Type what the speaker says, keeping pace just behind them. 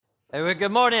Hey, well,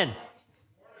 good morning.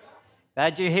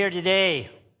 Glad you're here today.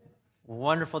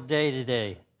 Wonderful day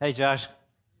today. Hey, Josh.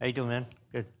 How you doing, man?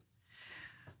 Good.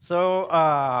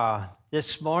 So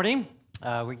this morning,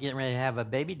 we're getting ready to have a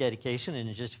baby dedication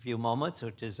in just a few moments,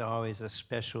 which is always a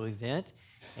special event.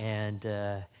 And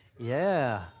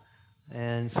yeah.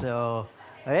 And so,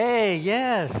 hey,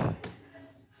 yes.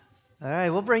 All right,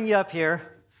 we'll bring you up here.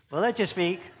 We'll let you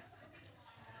speak.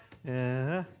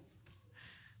 So,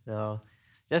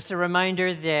 just a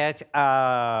reminder that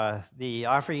the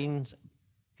offerings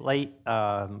plate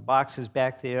box is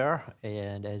back there,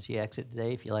 and as you exit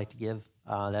today, if you like to give,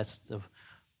 that's the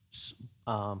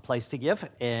place to give.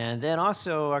 And then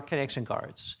also our connection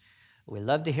cards. We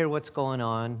love to hear what's going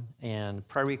on, and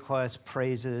prayer requests,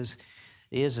 praises.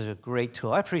 It is a great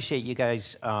tool. I appreciate you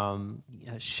guys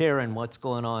sharing what's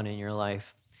going on in your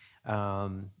life,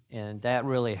 and that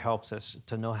really helps us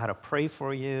to know how to pray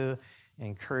for you,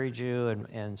 encourage you,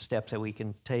 and steps that we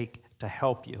can take to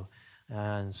help you.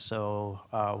 And so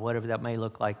whatever that may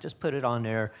look like, just put it on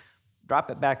there, drop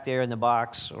it back there in the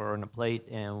box or in the plate,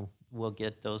 and we'll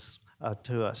get those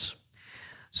to us.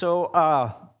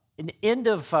 So in the end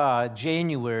of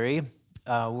January,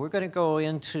 we're going to go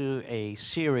into a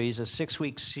series, a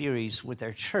 6-week series with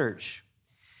our church.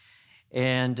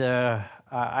 And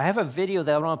I have a video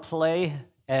that I want to play,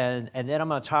 and then I'm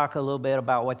going to talk a little bit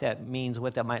about what that means,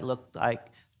 what that might look like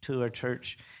to our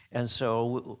church. And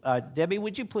so, Debbie,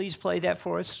 would you please play that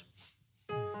for us?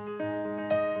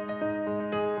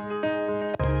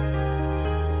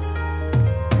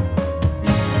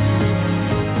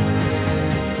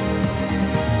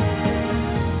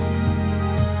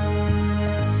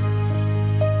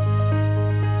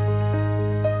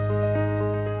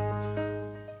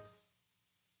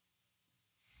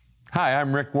 Hi,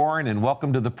 I'm Rick Warren, and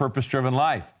welcome to The Purpose-Driven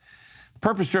Life. The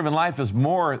Purpose-Driven Life is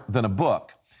more than a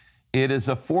book. It is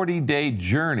a 40-day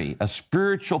journey, a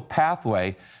spiritual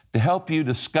pathway to help you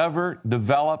discover,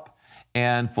 develop,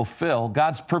 and fulfill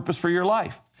God's purpose for your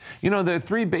life. You know, there are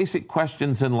 3 basic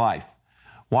questions in life.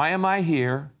 Why am I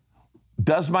here?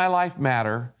 Does my life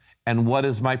matter? And what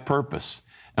is my purpose?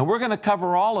 And we're going to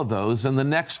cover all of those in the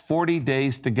next 40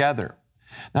 days together.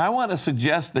 Now, I want to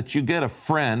suggest that you get a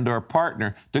friend or a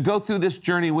partner to go through this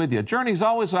journey with you. A journey's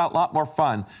always a lot more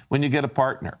fun when you get a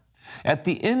partner. At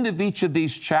the end of each of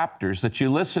these chapters that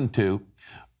you listen to,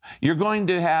 you're going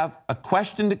to have a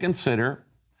question to consider,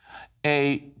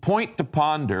 a point to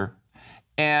ponder,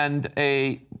 and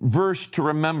a verse to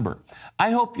remember.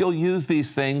 I hope you'll use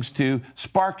these things to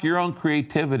spark your own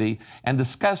creativity and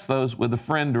discuss those with a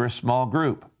friend or a small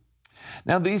group.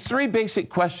 Now, these 3 basic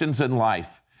questions in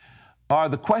life are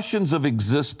the questions of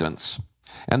existence,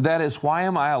 and that is, why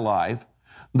am I alive?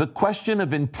 The question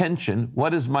of intention,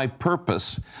 what is my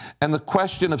purpose? And the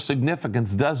question of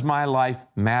significance, does my life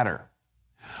matter?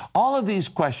 All of these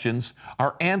questions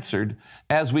are answered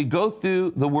as we go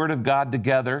through the Word of God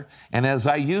together, and as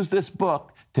I use this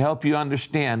book to help you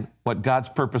understand what God's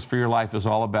purpose for your life is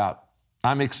all about.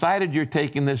 I'm excited you're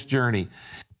taking this journey.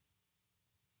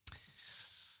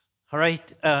 All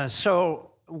right, so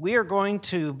we are going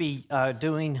to be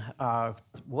doing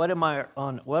what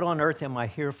on earth am I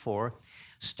here for?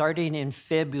 Starting in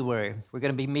February. We're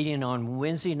going to be meeting on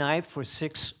Wednesday night for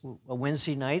 6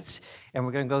 Wednesday nights, and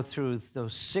we're going to go through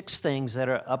those 6 things that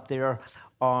are up there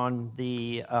on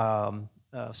the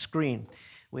screen.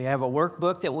 We have a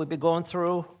workbook that we'll be going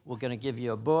through. We're going to give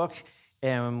you a book,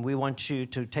 and we want you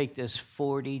to take this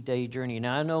 40-day journey.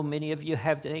 Now, I know many of you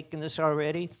have taken this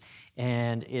already,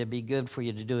 and it'd be good for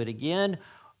you to do it again.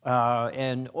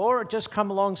 Or just come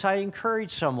alongside and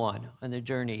encourage someone on the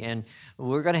journey. And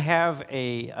we're going to have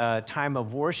a time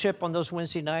of worship on those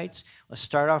Wednesday nights. Let's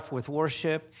start off with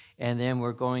worship, and then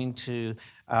we're going to,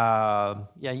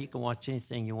 you can watch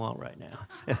anything you want right now.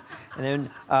 And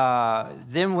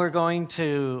then we're going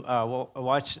to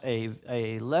watch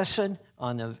a lesson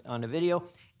on the video,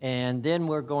 and then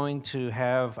we're going to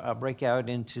have break out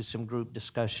into some group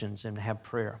discussions and have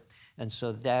prayer. And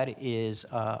so that is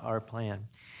our plan.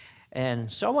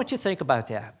 And so I want you to think about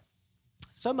that.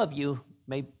 Some of you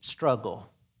may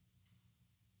struggle.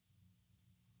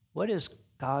 What is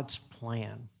God's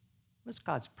plan? What's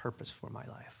God's purpose for my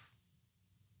life?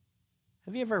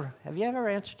 Have you ever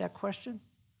answered that question?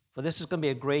 Well, this is going to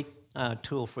be a great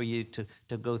tool for you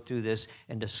to go through this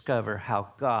and discover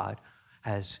how God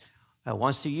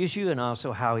wants to use you, and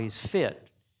also how He's fit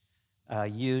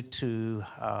you to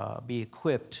be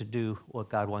equipped to do what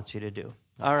God wants you to do.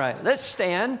 All right, let's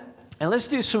stand. And let's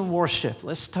do some worship.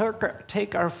 Let's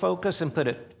take our focus and put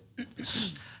it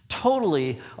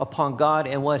totally upon God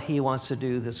and what He wants to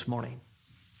do this morning.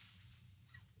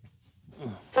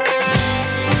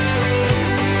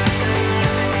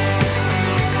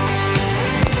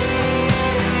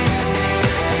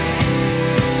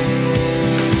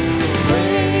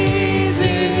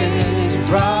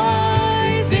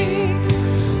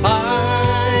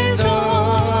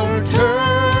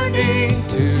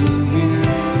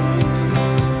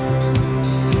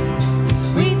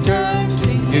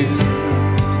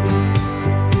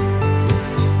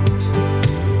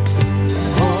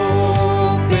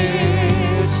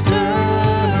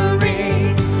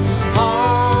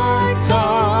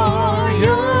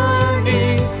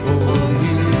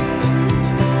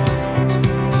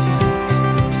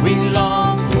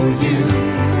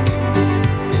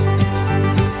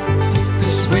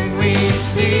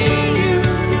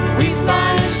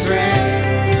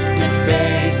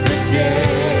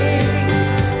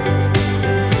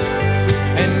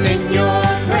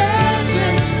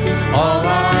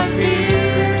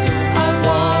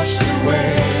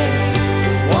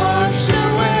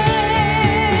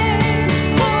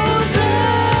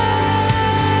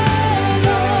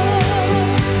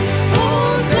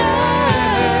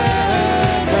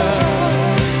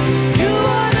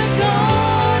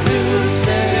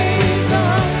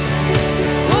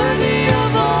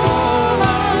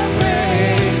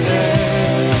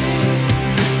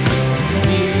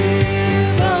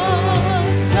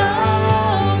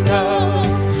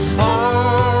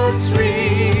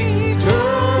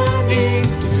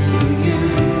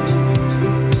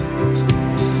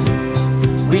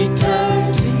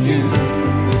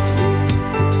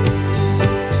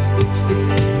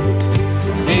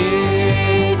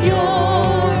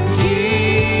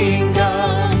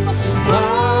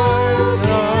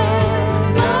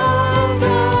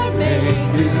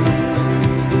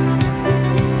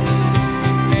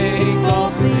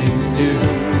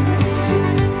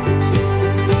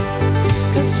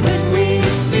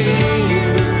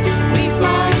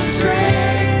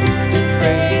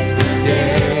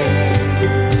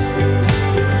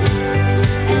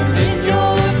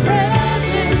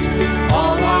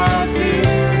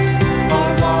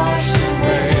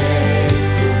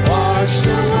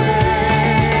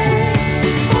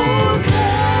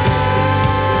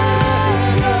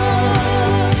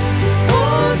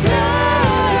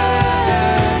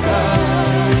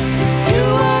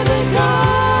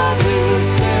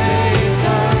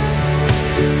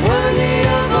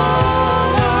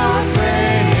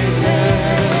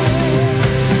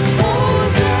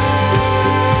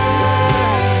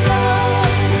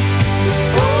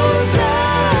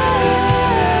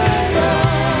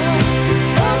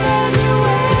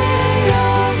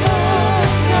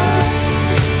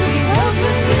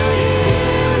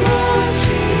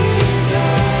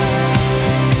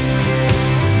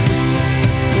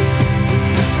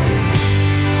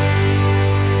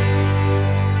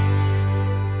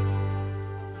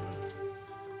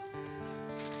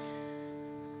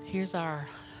 Here's our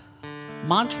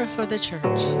mantra for the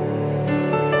church.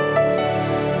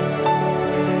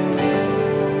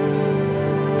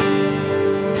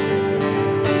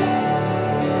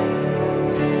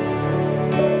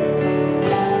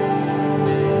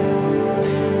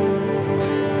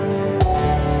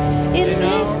 In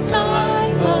this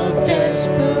time of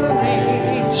desperation,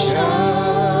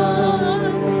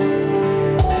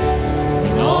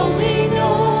 when all we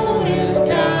know is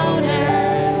doubt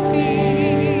and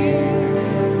fear,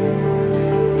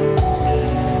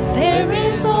 there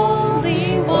is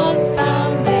only one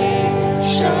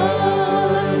foundation.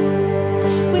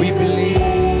 We believe,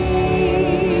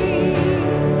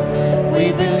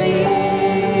 we believe.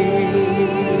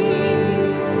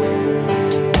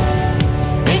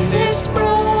 In this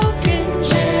broken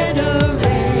generation,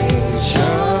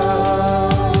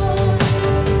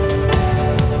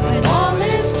 when all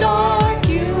is dark,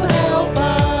 you help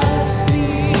us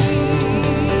see.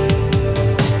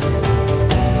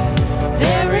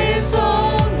 There is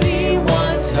only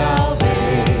one salvation.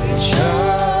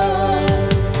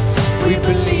 We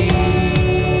believe,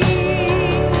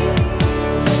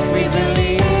 we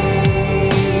believe.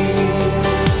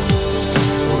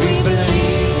 We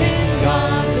believe in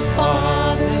God the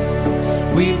Father.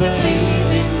 We believe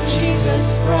in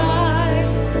Jesus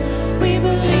Christ. We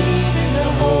believe in the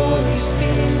Holy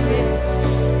Spirit,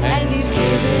 and He's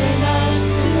given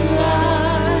us new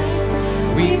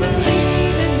life. We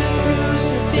believe in the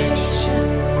crucifixion.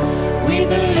 We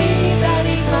believe that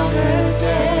He conquered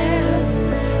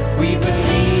death. We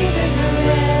believe in the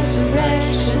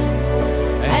resurrection,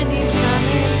 and He's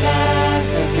coming back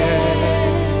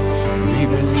again. We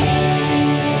believe.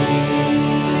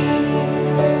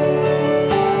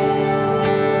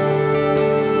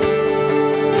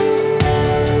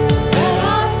 So let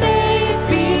our faith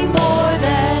be more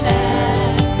than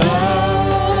anthems,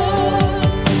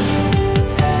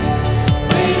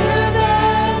 greater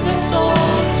than the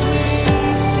songs we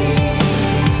sing.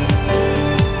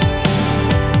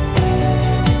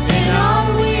 In our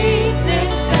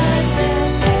weakness and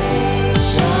temptations,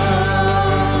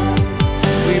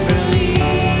 we believe,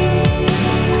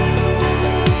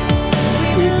 we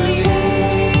believe.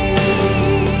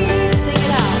 Sing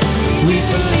it out. We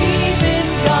believe in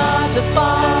God the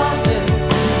Father.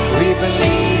 We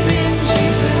believe in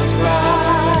Jesus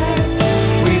Christ.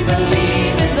 We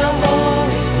believe in the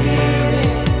Holy Spirit,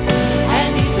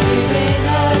 and He's given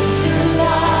us new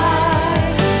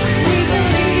life. We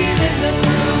believe in the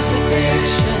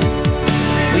crucifixion.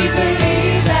 We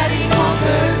believe that He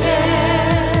conquered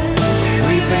death.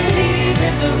 We believe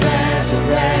in the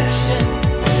resurrection,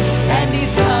 and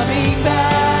He's coming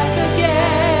back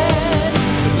again.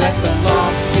 Let the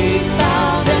lost be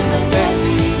found and the dead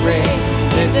be raised.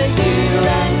 Live the here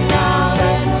and now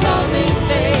and love in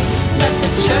faith. Let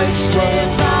the church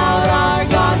live out, our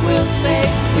God will say.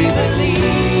 We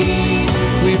believe,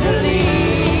 we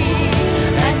believe.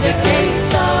 And the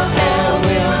gates of hell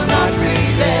will not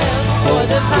prevail, for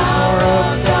the power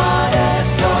of God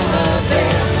has torn the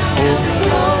veil. And we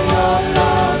know your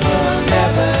love will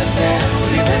never fail.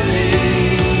 We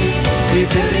believe, we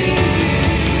believe.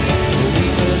 We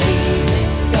believe in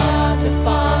God the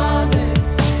Father.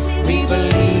 We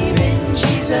believe in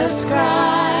Jesus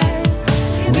Christ.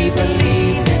 We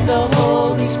believe in the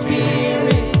Holy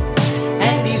Spirit,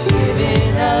 and He's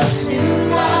given us new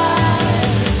life.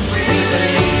 We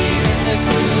believe in the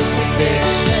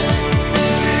crucifixion.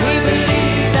 We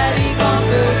believe that He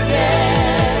conquered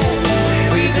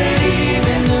death. We believe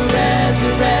in the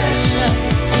resurrection,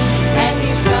 and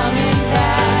He's coming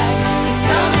back. He's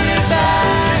coming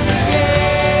back again.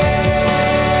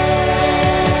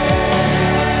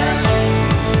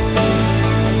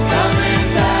 He's coming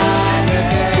back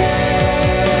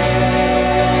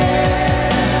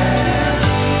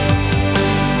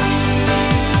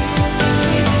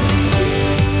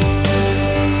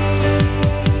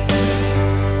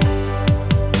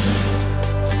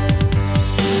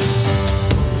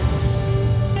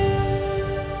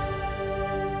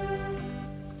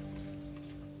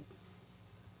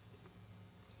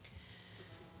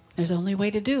There's only a way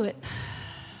to do it.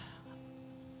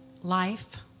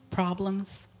 Life,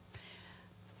 problems,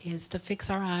 is to fix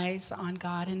our eyes on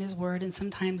God and His Word, and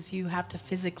sometimes you have to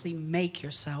physically make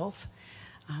yourself.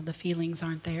 The feelings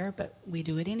aren't there, but we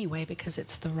do it anyway because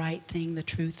it's the right thing, the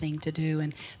true thing to do.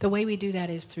 And the way we do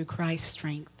that is through Christ's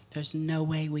strength. There's no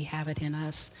way we have it in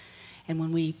us. And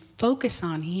when we focus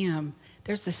on Him,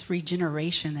 there's this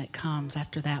regeneration that comes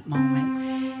after that moment.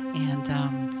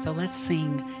 And so let's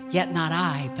sing, Yet Not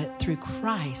I, but Through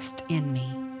Christ in Me.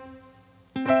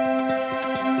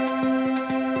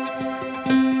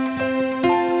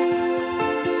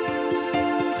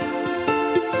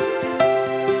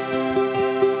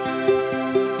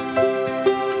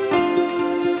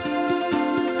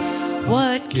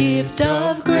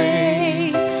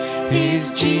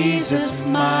 is Jesus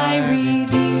my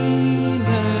Redeemer.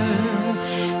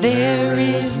 There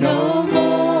is no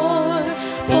more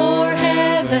for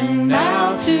heaven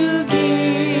now to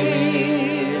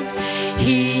give.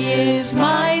 He is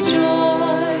my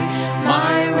joy,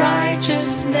 my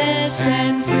righteousness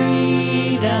and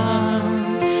freedom,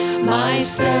 my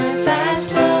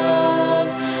steadfast love,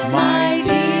 my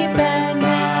deep and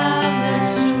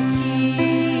boundless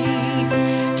peace.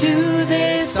 To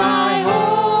this I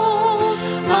hold,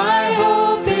 my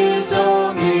hope is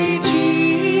only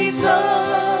Jesus.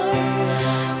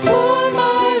 For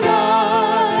my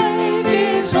life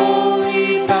is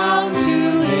wholly bound to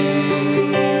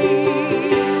His.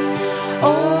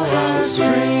 Oh, how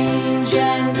strange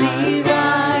and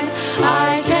divine,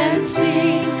 I can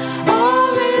sing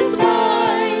all is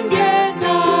mine, yet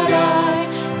not I,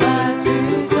 but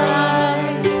through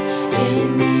Christ in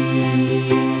me.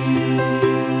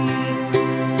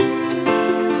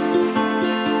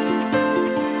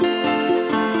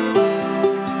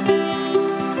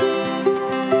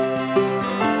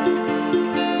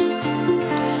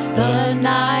 The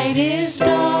night is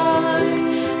dark,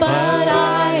 but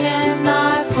I am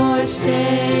not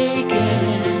forsaken.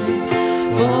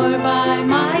 For by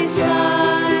my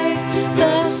side,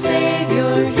 the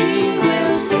Savior, He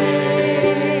will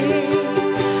stay.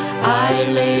 I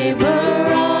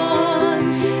labor on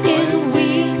in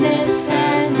weakness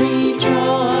and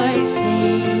rejoicing,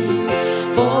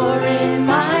 for in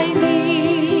my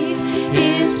need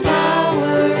His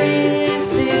power is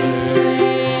displayed.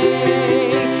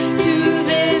 To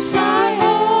this I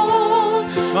hold,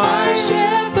 my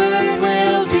shepherd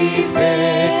will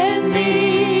defend me.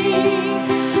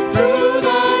 Through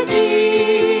the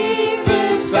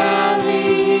deepest valley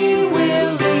He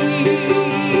will lead.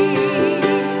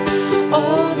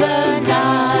 Oh, the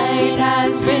night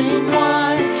has been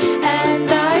won, and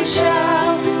I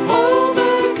shall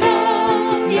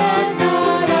overcome, yet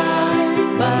not I,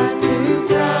 but through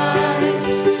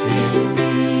Christ in me.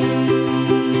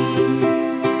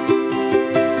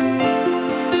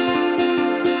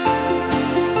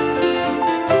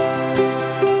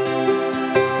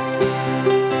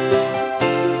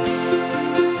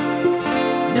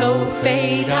 No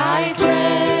fate I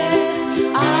dread,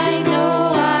 I know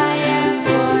I am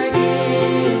forgiven.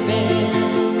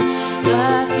 The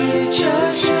future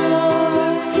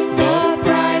sure, the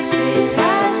price it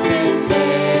has been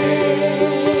paid.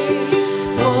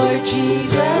 For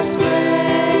Jesus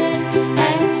bled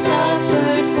and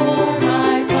suffered for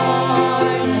my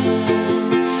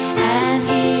pardon, and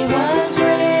He was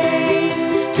raised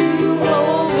to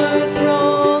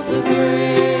overthrow the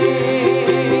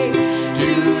grave.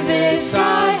 To this I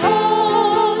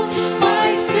hold, my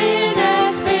sin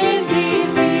has been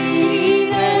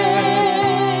defeated.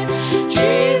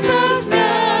 Jesus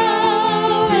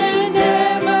now and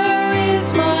ever is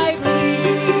my plea.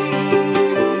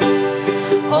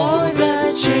 Oh, the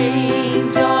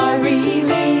chains are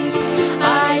released,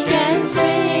 I can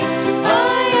sing,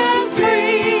 I am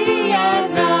free,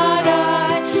 and not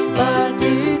I, but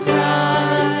through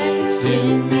Christ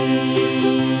in me.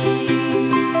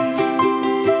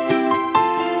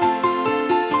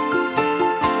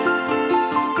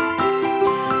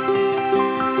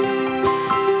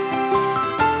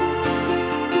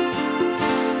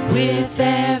 With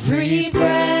every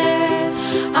breath,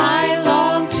 I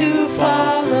long to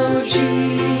follow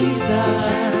Jesus,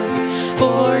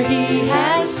 for He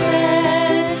has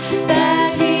said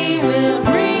that He will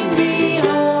bring me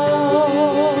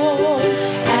home.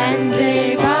 And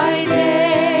day by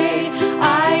day,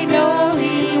 I know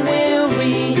He will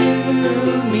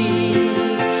renew me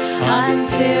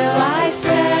until I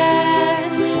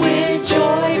stand with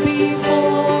joy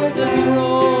before the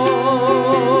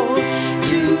throne.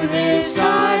 To this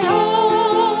I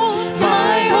hold,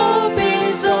 my hope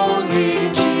is only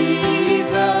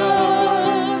Jesus.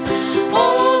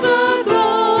 All the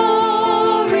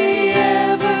glory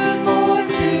evermore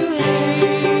to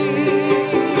Him.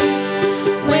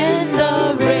 When the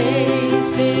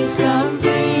race is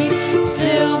complete,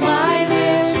 still my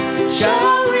lips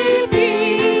shall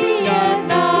repeat, yet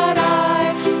not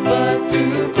I, but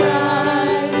through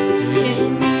Christ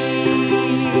in me.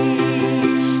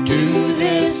 To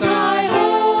this I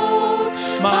hold,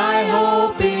 my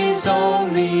hope is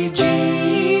only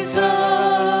Jesus.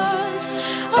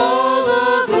 All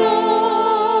the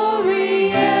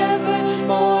glory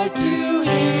evermore to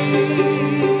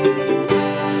Him.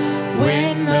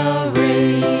 When the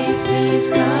race is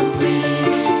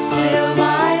complete, still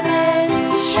my lips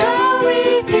shall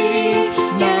repeat,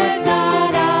 yet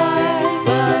not I,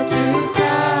 but through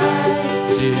Christ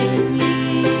in me.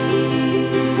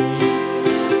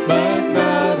 When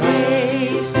the race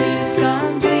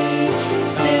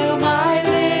still my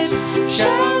lips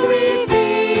shall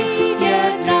repeat,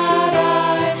 yet not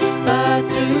I, but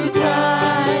through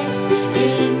Christ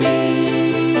in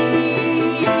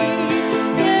me.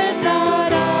 Yet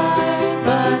not I,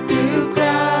 but through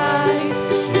Christ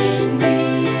in me.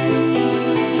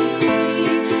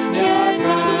 Yet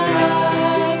not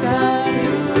I, but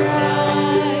through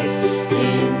Christ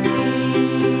in me.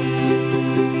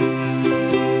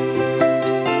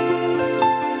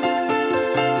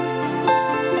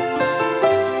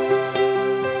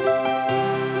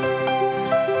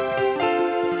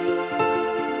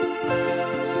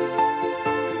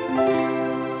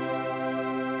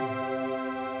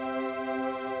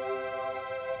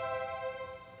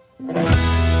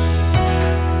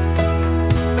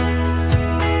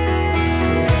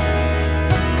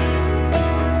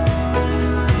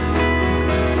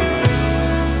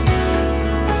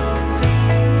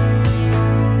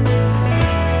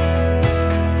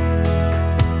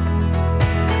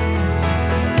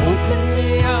 Open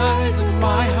the eyes of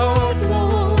my heart,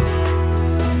 Lord.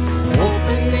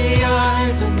 Open the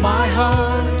eyes of my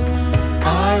heart.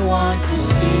 I want to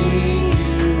see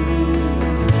you.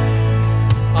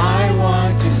 I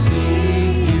want to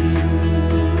see you.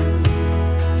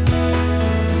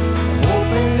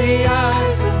 Open the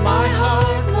eyes of my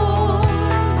heart, Lord.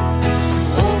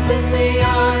 Open the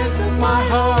eyes of my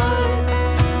heart.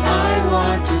 I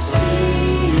want to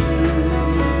see you.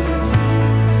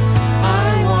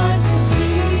 I want to see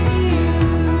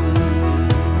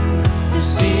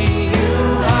you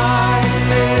high and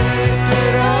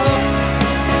lifted up,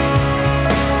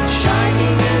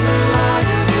 shining in the light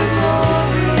of your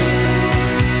glory.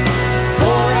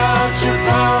 Pour out your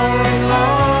power and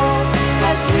love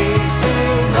as we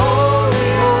sing, holy,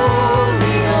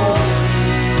 holy, holy.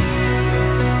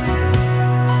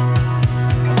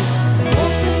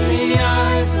 Open the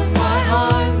eyes of my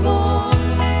heart, Lord.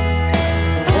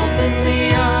 Open the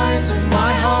eyes of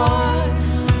my heart.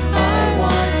 I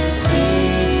want to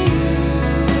see you.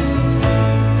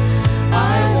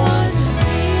 I want to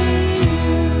see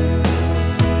you.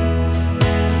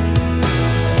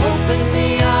 Open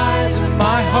the eyes of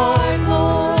my heart,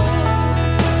 Lord.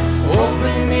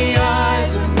 Open the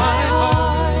eyes of my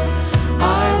heart.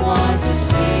 I want to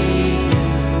see you.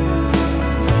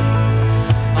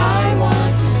 I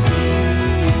want to see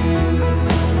you.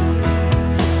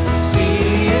 To see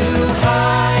you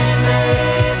high and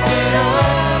lifted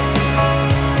up,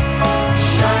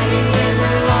 shining in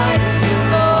the light of your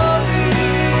glory.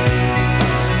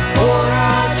 Pour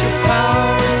out your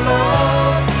power and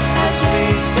love as we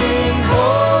sing,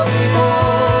 holy,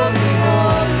 holy,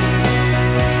 holy.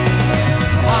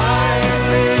 High and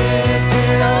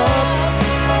lifted up,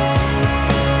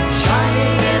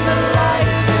 shining in the light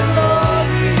of your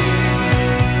glory.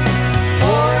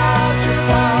 Pour out your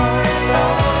power and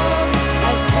love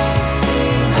as we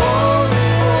sing, holy,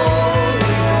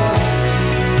 holy, holy.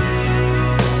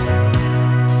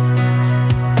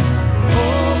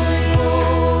 Holy,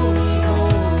 holy,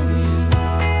 holy.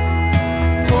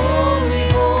 Holy,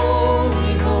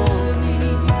 holy, holy.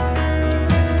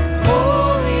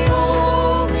 Holy,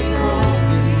 holy,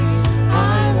 holy.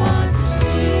 I want to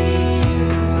see you.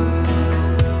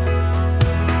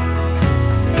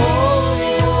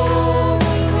 Holy,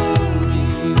 holy,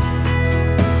 holy.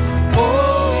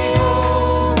 Holy,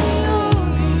 holy,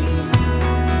 holy.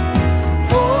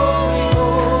 Holy,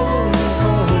 holy,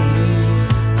 holy.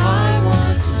 I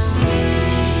want to see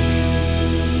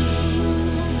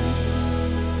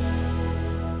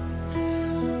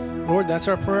you. Lord, that's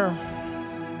our prayer.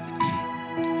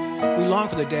 We long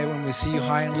for the day when we see you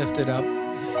high and lifted up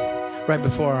right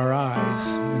before our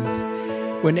eyes,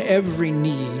 when every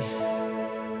knee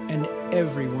and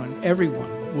everyone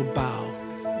will bow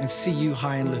and see you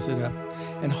high and lifted up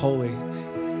and holy.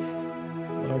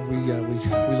 Lord, we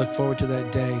look forward to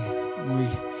that day. And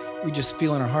we just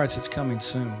feel in our hearts it's coming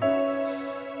soon.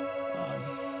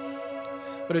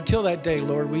 But until that day,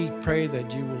 Lord, we pray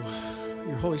that your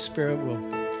Holy Spirit will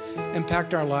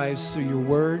impact our lives through your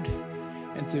word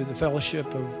and through the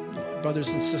fellowship of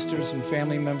brothers and sisters and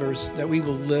family members, that we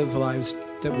will live lives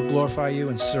that will glorify you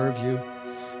and serve you,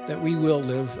 that we will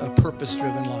live a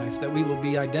purpose-driven life, that we will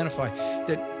be identified,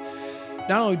 that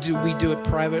not only do we do it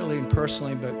privately and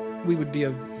personally, but we would be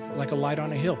like a light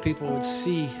on a hill. People would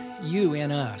see you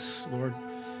in us, Lord.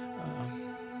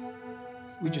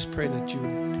 We just pray that you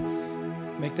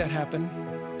would make that happen.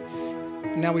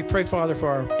 Now we pray, Father, for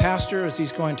our pastor as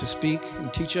he's going to speak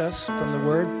and teach us from the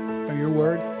word, from your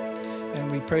word.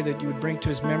 And we pray that you would bring to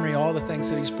his memory all the things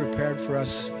that he's prepared for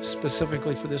us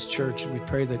specifically for this church. And we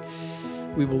pray that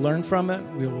we will learn from it,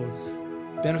 we will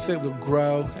benefit, we'll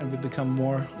grow, and we'll become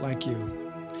more like you.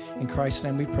 In Christ's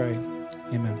name we pray.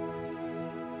 Amen.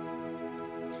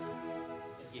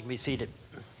 You can be seated.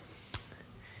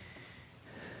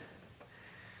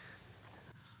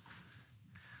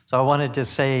 So I wanted to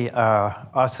say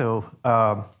also,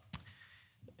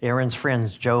 Aaron's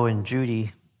friends, Joe and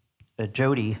Jody.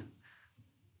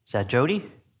 Is that Jody?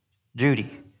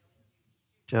 Judy.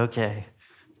 Okay.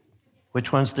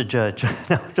 Which one's the judge?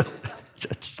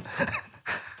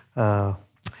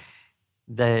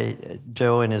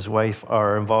 Joe and his wife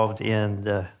are involved in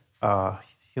the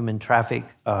human traffic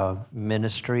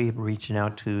ministry, reaching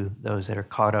out to those that are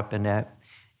caught up in that.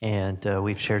 And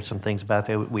we've shared some things about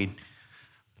that. We'd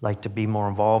like to be more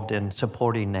involved in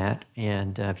supporting that.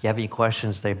 And if you have any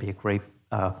questions, they'd be a great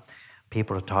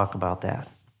people to talk about that.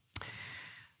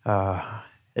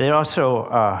 And also,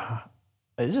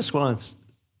 I just want to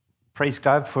praise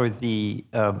God for the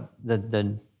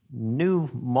new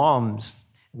moms,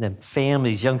 the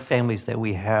families, young families that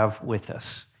we have with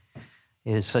us.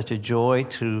 It is such a joy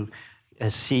to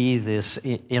see this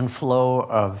inflow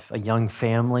of young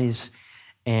families,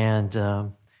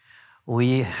 and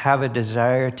we have a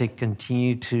desire to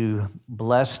continue to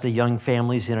bless the young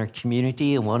families in our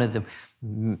community, and one of the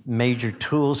major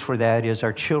tools for that is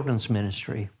our children's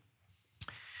ministry.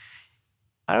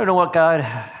 I don't know what God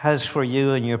has for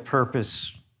you and your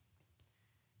purpose,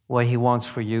 what He wants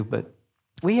for you, but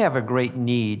we have a great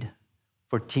need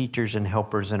for teachers and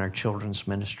helpers in our children's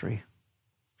ministry.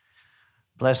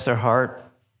 Bless their heart,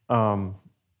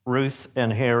 Ruth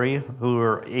and Harry, who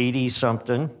are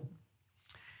 80-something,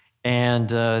 and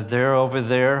they're over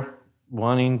there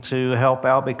wanting to help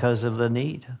out because of the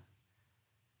need.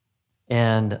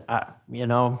 And,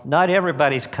 not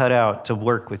everybody's cut out to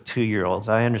work with 2-year-olds.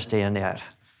 I understand that.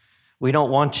 We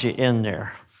don't want you in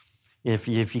there if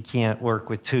you can't work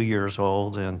with 2 years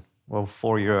old and,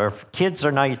 4-year-old. Kids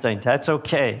are not your thing. That's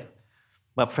okay.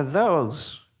 But for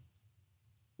those,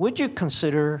 would you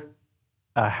consider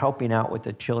helping out with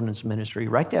the children's ministry?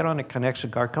 Write that on a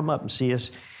connection card. Come up and see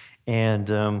us.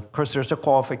 And, of course, there's a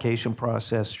qualification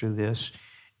process through this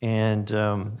and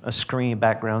a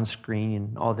background screen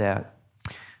and all that.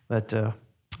 But I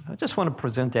just want to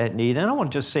present that need, and I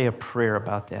want to just say a prayer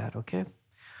about that, okay?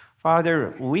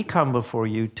 Father, we come before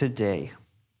you today,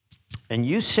 and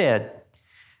you said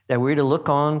that we're to look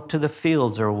on to the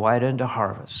fields that are white unto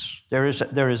harvest. There is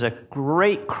a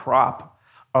great crop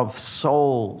of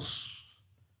souls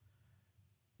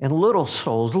and little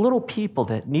souls, little people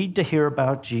that need to hear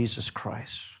about Jesus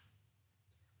Christ.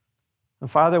 And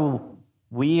Father,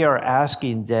 we are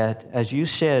asking that, as you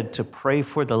said, to pray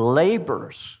for the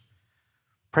laborers,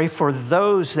 pray for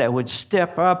those that would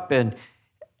step up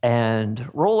and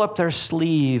roll up their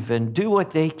sleeve and do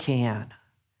what they can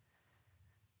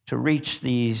to reach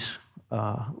these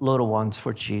little ones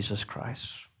for Jesus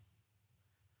Christ.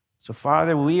 So,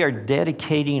 Father, we are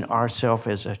dedicating ourselves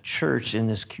as a church in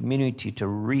this community to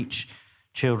reach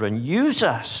children. Use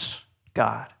us,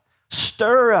 God.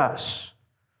 Stir us.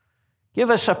 Give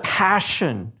us a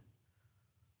passion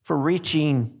for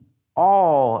reaching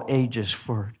all ages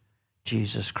for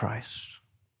Jesus Christ.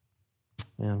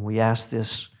 And we ask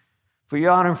this for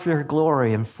your honor and for your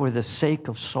glory and for the sake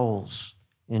of souls.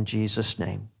 In Jesus'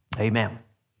 name, amen.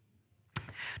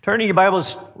 Turn to your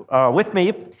Bibles with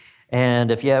me.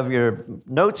 And if you have your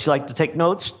notes, you like to take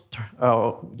notes,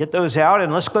 get those out.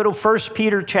 And let's go to 1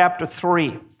 Peter chapter 3.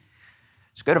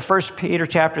 Let's go to 1 Peter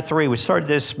chapter 3. We started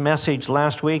this message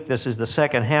last week. This is the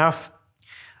second half.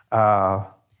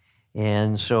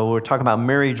 And so we're talking about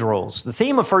marriage roles. The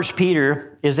theme of 1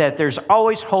 Peter is that there's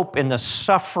always hope in the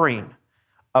suffering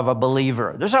of a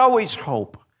believer. There's always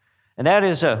hope. And that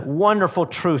is a wonderful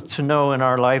truth to know in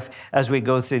our life as we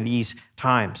go through these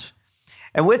times.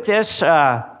 And with this,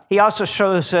 he also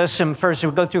shows us,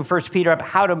 we go through 1 Peter,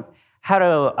 how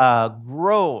to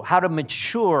grow, how to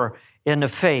mature in the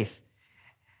faith.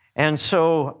 And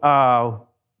so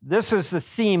this is the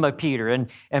theme of Peter.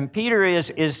 And Peter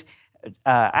is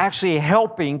actually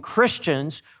helping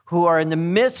Christians who are in the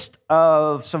midst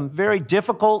of some very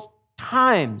difficult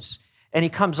times. And he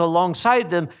comes alongside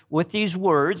them with these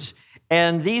words.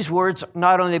 And these words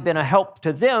not only have been a help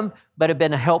to them, but have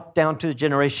been a help down to the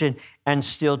generation and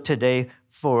still today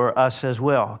for us as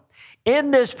well.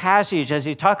 In this passage, as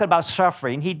he's talking about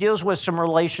suffering, he deals with some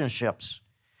relationships.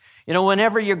 You know,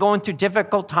 whenever you're going through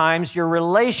difficult times, your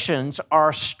relations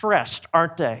are stressed,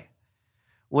 aren't they?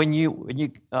 When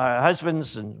you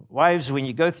husbands and wives, when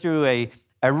you go through a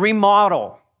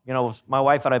remodel, you know, my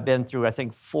wife and I have been through, I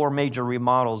think, 4 major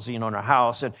remodels, in our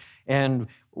house, and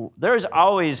there's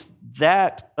always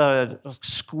that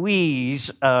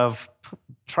squeeze of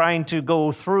trying to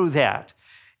go through that.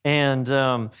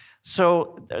 And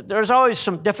So there's always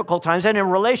some difficult times, and in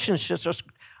relationships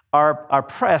are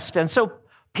pressed. And so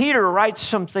Peter writes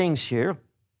some things here.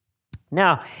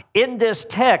 Now, in this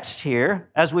text here,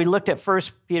 as we looked at 1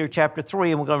 Peter chapter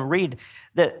 3, and we're going to read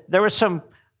that there were some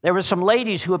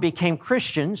ladies who became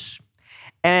Christians,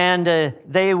 and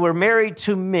they were married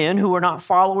to men who were not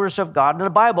followers of God in the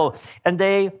Bible. And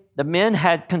the men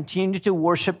had continued to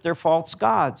worship their false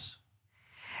gods.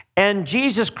 And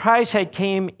Jesus Christ had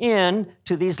came in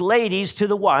to these ladies, to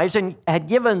the wives, and had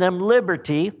given them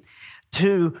liberty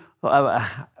to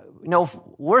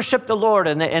worship the Lord.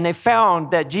 And they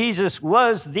found that Jesus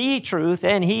was the truth,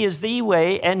 and he is the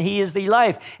way, and he is the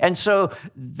life. And so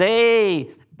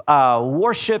they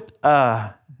worshiped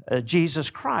Jesus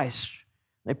Christ.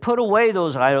 They put away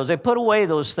those idols. They put away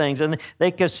those things, and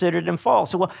they considered them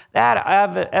false. So, well, that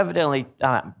evidently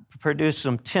produced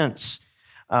some tense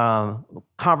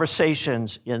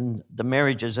conversations in the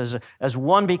marriages as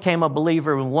one became a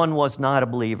believer and one was not a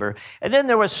believer. And then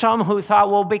there was some who thought,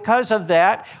 well, because of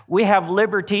that, we have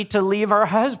liberty to leave our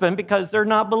husband because they're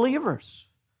not believers.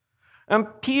 And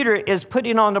Peter is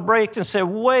putting on the brakes and said,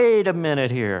 wait a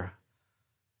minute here.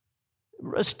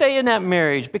 Stay in that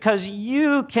marriage because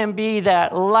you can be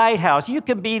that lighthouse. You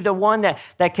can be the one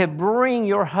that can bring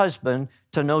your husband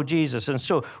to know Jesus. And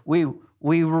so we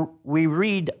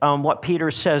read what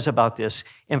Peter says about this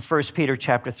in 1 Peter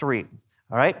chapter 3.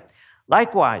 All right?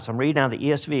 Likewise, I'm reading out the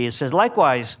ESV. It says,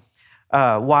 likewise,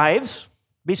 wives,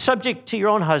 be subject to your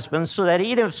own husbands, so that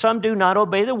even if some do not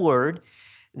obey the word,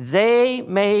 they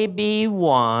may be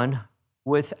won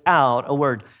without a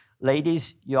word.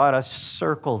 Ladies, you ought to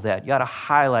circle that. You ought to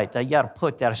highlight that. You ought to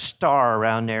put that star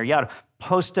around there. You ought to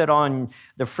post it on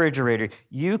the refrigerator.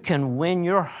 You can win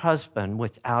your husband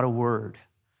without a word.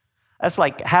 That's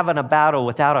like having a battle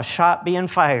without a shot being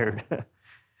fired.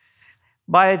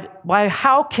 By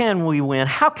how can we win?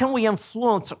 How can we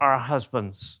influence our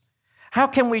husbands? How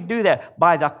can we do that?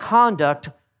 By the conduct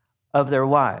of their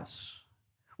wives.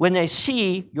 When they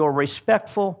see your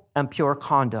respectful and pure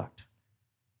conduct.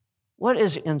 What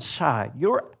is inside?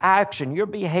 Your action, your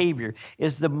behavior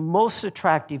is the most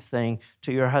attractive thing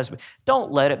to your husband.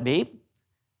 Don't let it be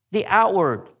the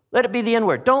outward. Let it be the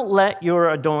inward. Don't let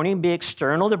your adorning be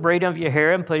external, the braiding of your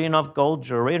hair and putting off gold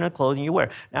jewelry and the clothing you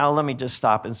wear. Now, let me just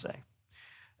stop and say,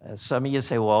 some of you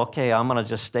say, well, okay, I'm going to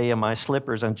just stay in my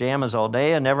slippers and jammies all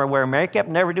day and never wear makeup,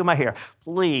 never do my hair.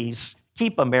 Please,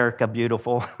 keep America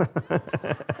beautiful.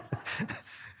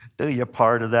 Do your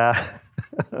part of that.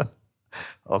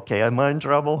 Okay, am I in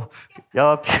trouble?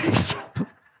 Yeah, okay.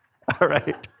 All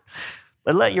right.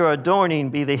 But let your adorning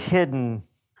be the hidden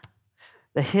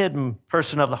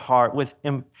person of the heart with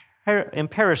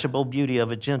imperishable beauty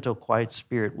of a gentle, quiet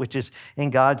spirit, which is in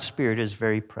God's spirit is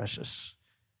very precious.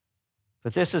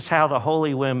 But this is how the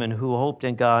holy women who hoped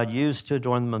in God used to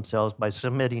adorn themselves by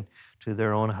submitting to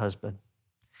their own husband.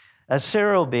 As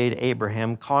Sarah obeyed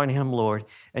Abraham, calling him Lord,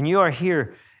 and you are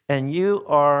here, and you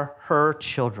are her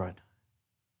children.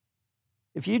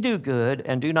 If you do good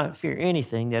and do not fear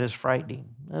anything that is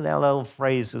frightening. Now, that little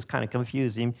phrase is kind of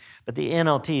confusing, but the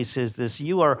NLT says this,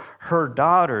 you are her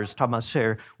daughters, talking about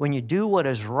Sarah, when you do what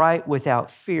is right without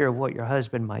fear of what your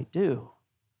husband might do.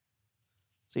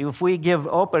 See, if we give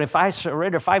open, if I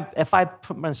surrender, if I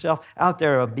put myself out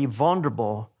there and be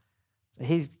vulnerable,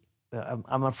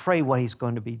 I'm afraid what he's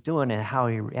going to be doing and how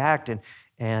he react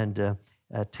and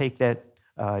take that,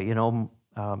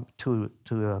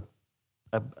 to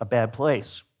a bad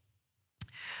place.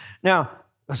 Now,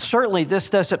 certainly this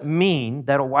doesn't mean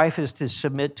that a wife is to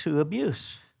submit to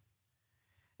abuse.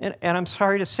 And I'm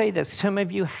sorry to say that some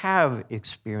of you have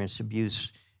experienced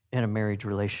abuse in a marriage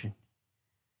relation.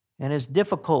 And it's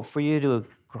difficult for you to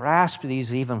grasp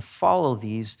these, even follow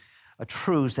these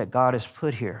truths that God has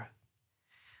put here.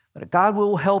 But God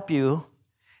will help you.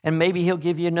 And maybe he'll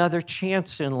give you another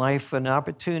chance in life, an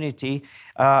opportunity,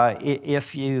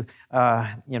 if you,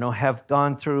 have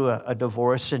gone through a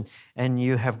divorce and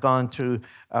you have gone through,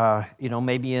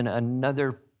 maybe in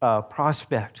another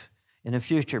prospect in the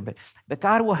future. But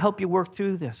God will help you work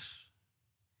through this.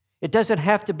 It doesn't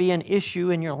have to be an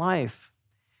issue in your life.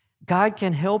 God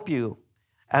can help you,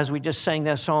 as we just sang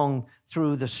that song,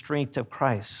 through the strength of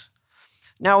Christ.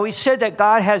 Now, we said that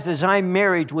God has designed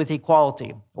marriage with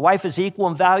equality. The wife is equal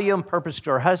in value and purpose to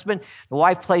her husband. The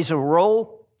wife plays a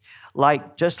role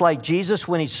just like Jesus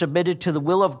when he submitted to the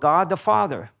will of God the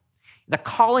Father. The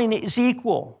calling is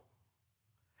equal.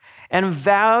 And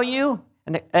value,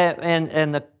 but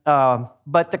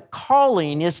the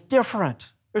calling is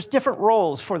different. There's different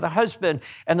roles for the husband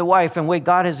and the wife and the way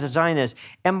God has designed this.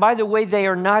 And by the way, they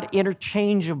are not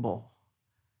interchangeable.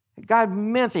 God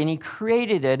meant it, and He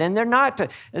created it. And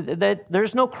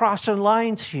there's no crossing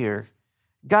lines here.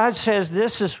 God says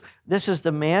this is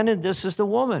the man and this is the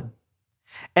woman.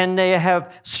 And they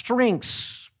have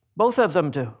strengths, both of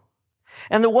them do.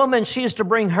 And the woman, she is to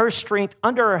bring her strength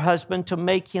under her husband to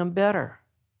make him better.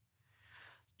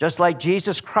 Just like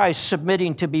Jesus Christ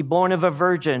submitting to be born of a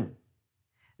virgin.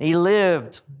 He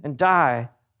lived and died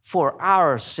for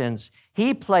our sins.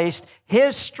 He placed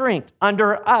His strength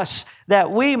under us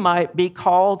that we might be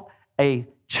called a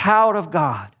child of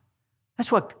God.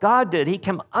 That's what God did. He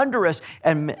came under us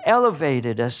and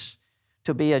elevated us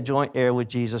to be a joint heir with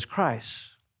Jesus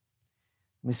Christ.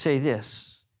 Let me say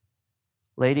this.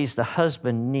 Ladies, the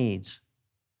husband needs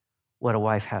what a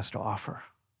wife has to offer.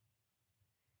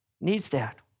 Needs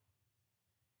that.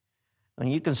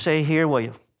 And you can say here,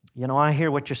 well, I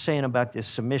hear what you're saying about this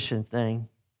submission thing,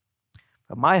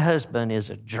 but my husband is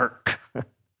a jerk.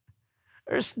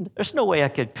 There's no way I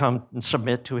could come and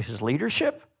submit to his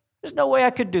leadership. There's no way I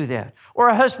could do that. Or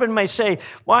a husband may say,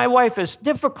 my wife is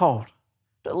difficult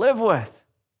to live with.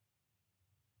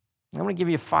 I'm going to give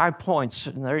you 5 points,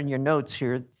 and they're in your notes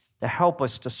here, to help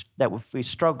us that if we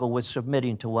struggle with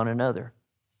submitting to one another.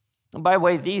 And by the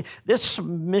way, this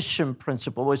submission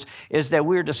principle is that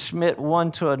we're to submit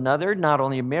one to another, not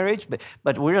only in marriage,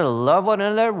 but we're to love one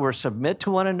another, we're to submit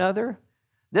to one another.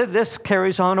 This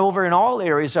carries on over in all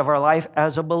areas of our life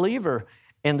as a believer,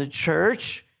 in the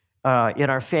church, in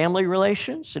our family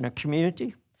relations, in our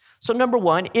community. So number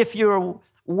one, if you're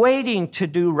waiting to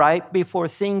do right before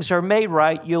things are made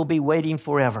right, you'll be waiting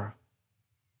forever.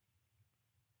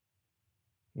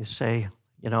 You say,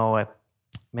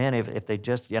 man, if they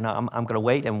just, I'm going to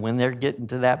wait, and when they're getting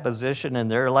to that position and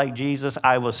they're like Jesus,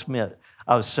 I will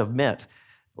submit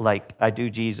like I do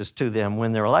Jesus to them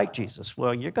when they're like Jesus.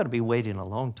 Well, you're going to be waiting a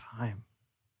long time.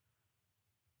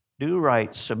 Do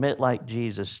right, submit like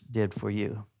Jesus did for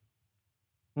you.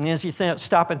 And as you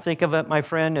stop and think of it, my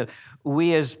friend,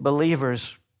 we as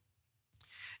believers,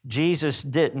 Jesus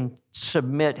didn't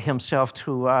submit Himself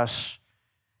to us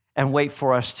and wait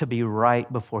for us to be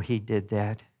right before He did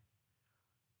that.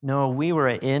 No, we were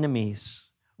enemies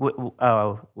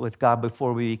with God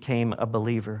before we became a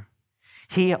believer.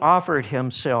 He offered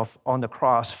Himself on the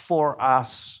cross for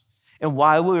us, and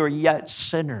while we were yet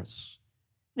sinners,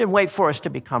 He didn't wait for us to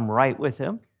become right with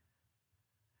Him.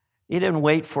 He didn't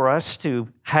wait for us to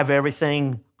have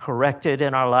everything corrected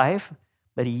in our life,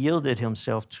 but He yielded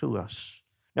Himself to us.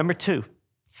 Number two,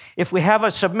 if we have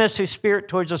a submissive spirit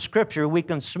towards the Scripture, we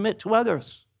can submit to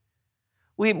others.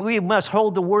 We must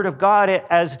hold the Word of God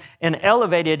as and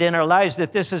elevate it in our lives,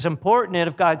 that this is important. And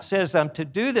if God says I'm to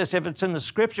do this, if it's in the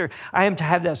Scripture, I am to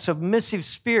have that submissive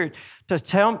spirit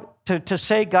to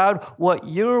say, God, what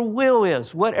your will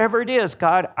is, whatever it is,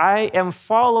 God, I am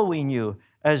following you,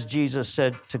 as Jesus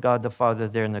said to God the Father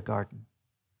there in the garden.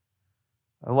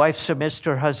 A wife submits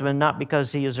to her husband not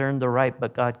because he has earned the right,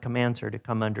 but God commands her to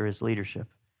come under his leadership.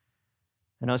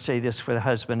 And I'll say this for the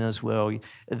husband as well,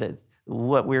 that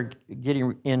what we're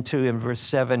getting into in verse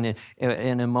 7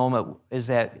 in a moment is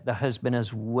that the husband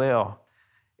as well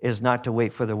is not to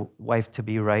wait for the wife to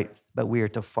be right, but we are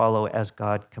to follow as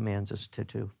God commands us to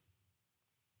do.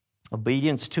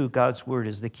 Obedience to God's word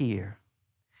is the key here.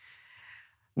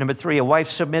 Number 3, a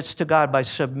wife submits to God by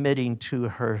submitting to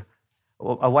her.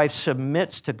 A wife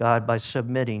submits to God by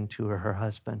submitting to her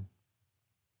husband.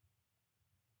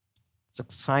 It's a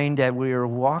sign that we are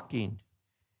walking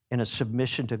in a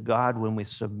submission to God when we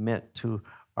submit to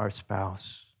our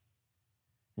spouse.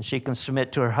 And she can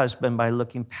submit to her husband by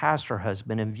looking past her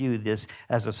husband and view this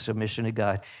as a submission to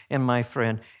God. And my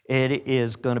friend, it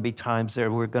is going to be times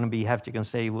there we're going to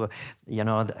say, well,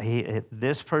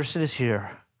 this person is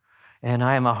here, and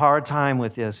I have a hard time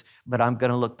with this, but I'm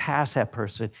going to look past that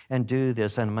person and do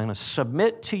this, and I'm going to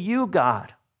submit to you,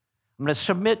 God. I'm going to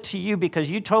submit to you because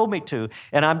you told me to,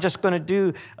 and I'm just going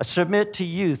to submit to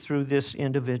you through this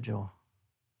individual.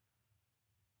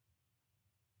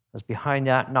 Because behind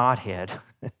that knothead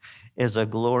is a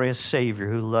glorious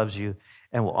Savior who loves you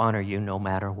and will honor you no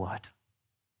matter what.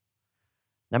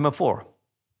 Number 4,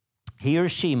 he or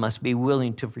she must be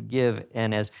willing to forgive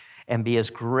and be as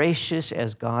gracious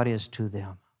as God is to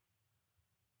them.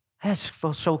 That's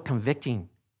so convicting.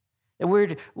 And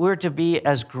we're to be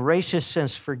as gracious and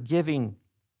forgiving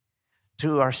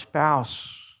to our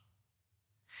spouse.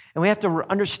 And we have to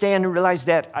understand and realize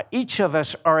that each of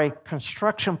us are a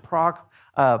construction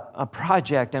a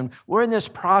project, and we're in this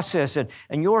process, and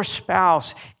your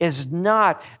spouse is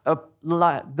not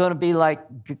going to be like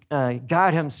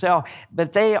God Himself,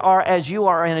 but they are, as you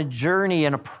are, in a journey,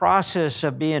 in a process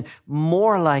of being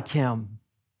more like Him.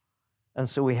 And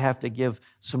so we have to give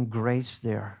some grace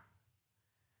there.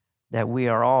 that we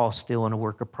are all still in a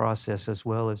work of process, as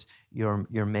well as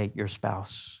your mate, your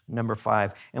spouse. Number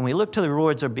 5, and we look to the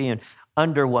rewards of being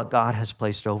under what God has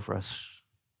placed over us.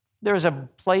 There's a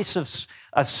place of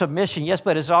submission, yes,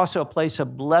 but it's also a place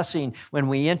of blessing when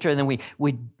we enter, and then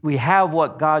we have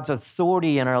what God's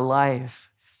authority in our life.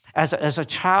 As a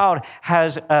child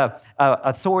has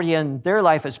authority in their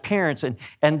life as parents, and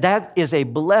that is a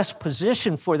blessed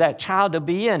position for that child to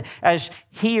be in as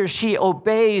he or she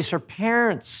obeys her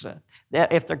parents.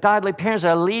 If they're godly parents,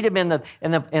 they'll lead them in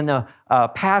the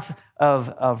path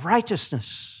of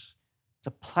righteousness. It's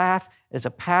a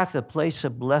path, a place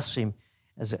of blessing,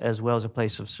 as well as a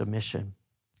place of submission.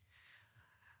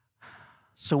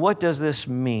 So what does this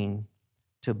mean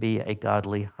to be a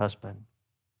godly husband?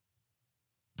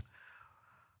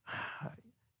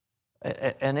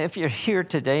 And if you're here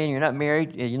today and you're not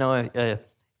married, if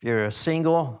you're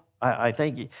single, I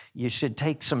think you should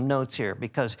take some notes here,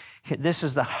 because this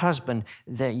is the husband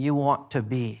that you want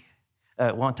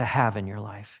to have in your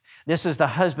life. This is the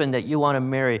husband that you want to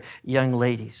marry, young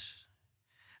ladies.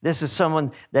 This is someone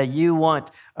that you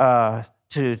want to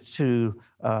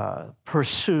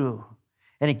pursue,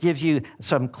 and it gives you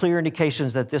some clear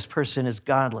indications that this person is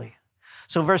godly.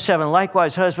 So verse 7,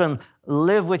 likewise, husband,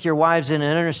 live with your wives in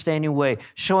an understanding way,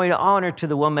 showing honor to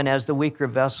the woman as the weaker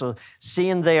vessel,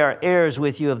 seeing they are heirs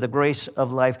with you of the grace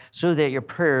of life, so that your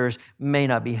prayers may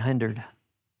not be hindered.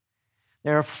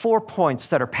 There are 4 points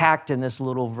that are packed in this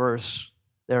little verse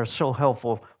that are so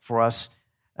helpful for us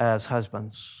as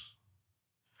husbands.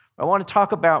 I want to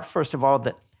talk about, first of all,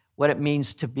 what it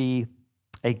means to be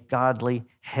a godly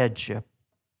headship.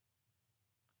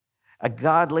 The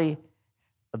godly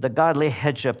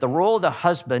headship. The role of the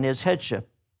husband is headship.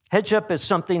 Headship is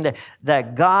something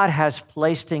that God has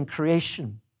placed in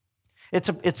creation. It's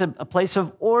a place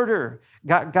of order.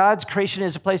 God's creation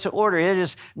is a place of order. It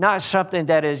is not something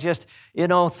that is just,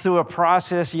 through a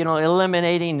process,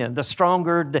 eliminating the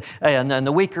stronger and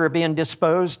the weaker being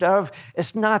disposed of.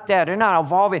 It's not that. They're not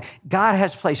evolving. God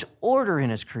has placed order in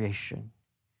his creation.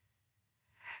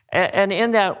 And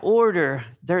in that order,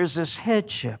 there's this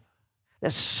headship.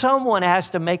 That someone has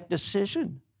to make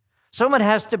decision. Someone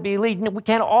has to be leading. We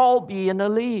can't all be in the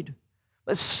lead,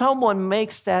 but someone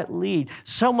makes that lead.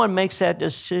 Someone makes that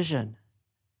decision.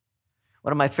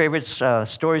 One of my favorite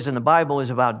stories in the Bible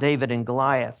is about David and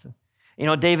Goliath.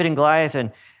 David and Goliath,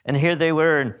 and here they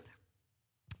were,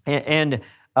 and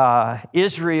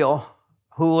Israel,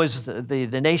 who was the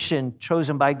nation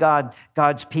chosen by God,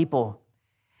 God's people.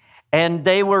 And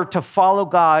they were to follow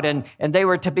God, and they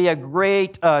were to be a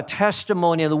great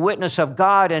testimony of the witness of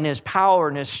God and his power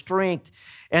and his strength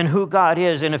and who God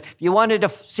is. And if you wanted to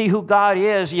see who God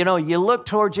is, you look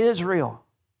towards Israel.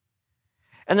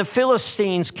 And the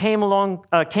Philistines came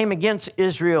against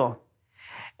Israel.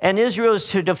 And Israel is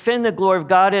to defend the glory of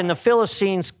God, and the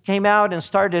Philistines came out and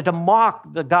started to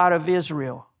mock the God of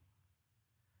Israel.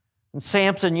 And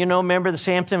Samson, remember the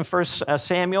Samson, 1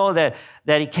 Samuel, that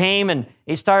he came and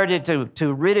he started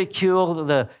to ridicule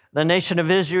the nation of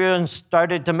Israel and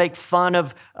started to make fun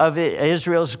of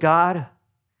Israel's God.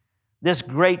 This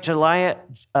great giant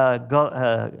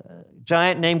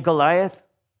named Goliath.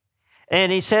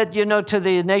 And he said, to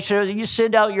the nation, you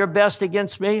send out your best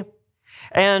against me,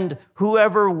 and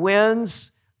whoever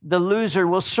wins, the loser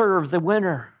will serve the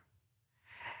winner.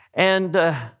 And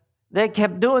they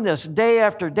kept doing this day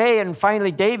after day, and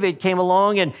finally David came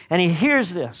along, and he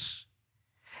hears this.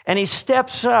 And he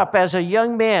steps up as a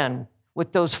young man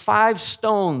with those 5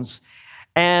 stones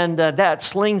and that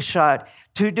slingshot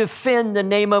to defend the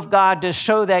name of God, to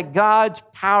show that God's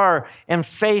power and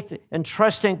faith and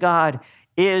trust in God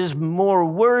is more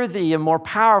worthy and more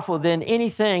powerful than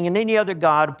anything and any other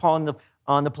God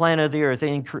on the planet of the earth,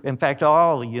 in fact,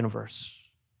 all the universe,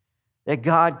 that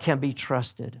God can be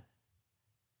trusted.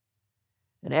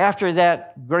 And after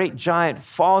that great giant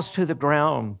falls to the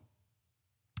ground,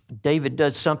 David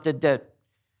does something that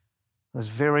was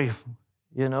very,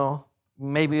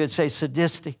 maybe you'd say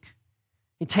sadistic.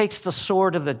 He takes the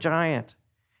sword of the giant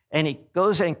and he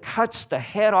goes and cuts the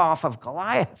head off of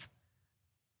Goliath.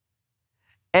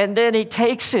 And then he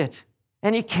takes it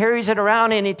and he carries it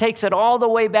around, and he takes it all the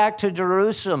way back to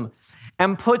Jerusalem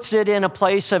and puts it in a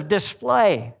place of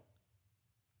display.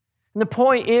 And the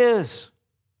point is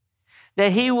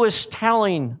that he was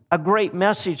telling a great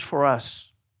message for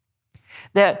us,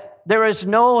 that there is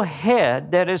no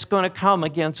head that is going to come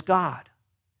against God.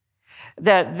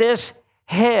 That this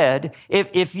head,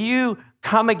 if you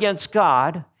come against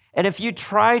God, and if you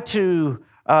try to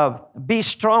be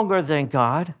stronger than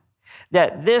God,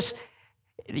 that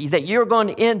you're going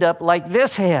to end up like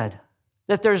this head,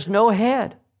 that there's no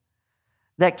head.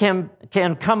 that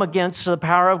can come against the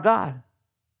power of God.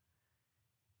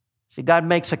 See, God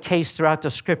makes a case throughout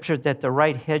the Scripture that the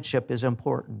right headship is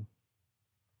important.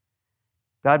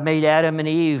 God made Adam and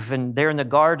Eve, and there in the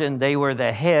garden, they were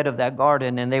the head of that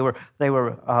garden, and they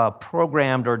were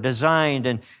programmed or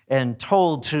designed and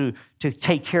told to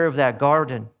take care of that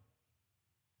garden.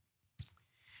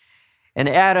 And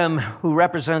Adam, who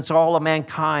represents all of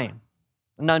mankind,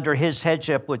 and under his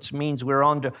headship, which means we're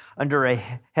under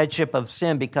a headship of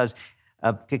sin because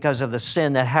of the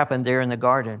sin that happened there in the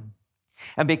garden.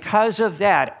 And because of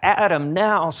that, Adam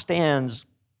now stands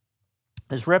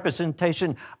as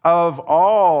representation of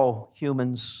all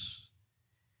humans.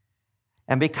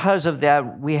 And because of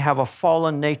that, we have a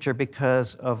fallen nature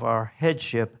because of our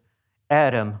headship,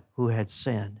 Adam, who had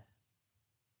sinned.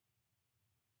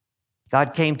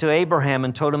 God came to Abraham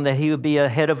and told him that he would be a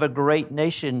head of a great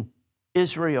nation,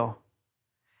 Israel.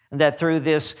 And that through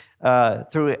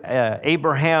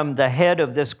Abraham, the head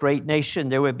of this great nation,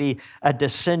 there would be a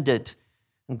descendant.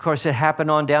 And of course, it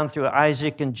happened on down through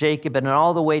Isaac and Jacob and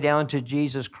all the way down to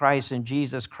Jesus Christ. And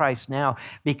Jesus Christ now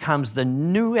becomes the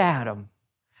new Adam,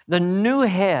 the new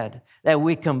head that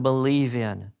we can believe in.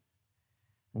 And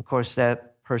of course,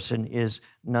 that person is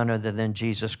none other than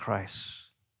Jesus Christ.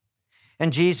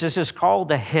 And Jesus is called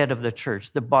the head of the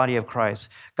church, the body of Christ.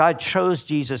 God chose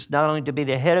Jesus not only to be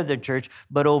the head of the church,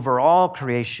 but over all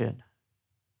creation.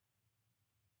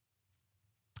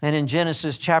 And in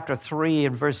Genesis chapter 3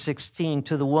 and verse 16,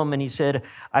 to the woman he said,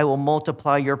 I will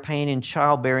multiply your pain in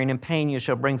childbearing, and pain you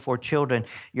shall bring forth children.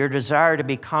 Your desire to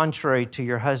be contrary to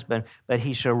your husband, but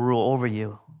he shall rule over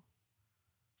you.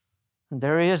 And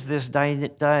there is this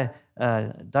dynamic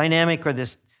or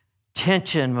this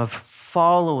tension of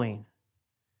following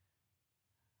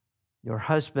your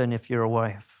husband if you're a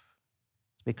wife.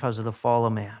 It's because of the fall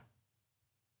of man.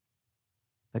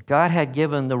 But God had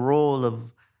given the role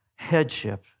of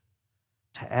headship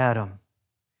to Adam.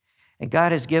 And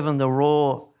God has given the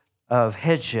role of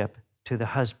headship to the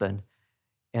husband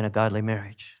in a godly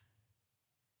marriage.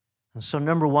 And so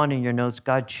number one in your notes,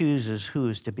 God chooses who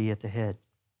is to be at the head.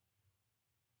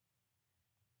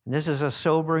 And this is a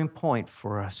sobering point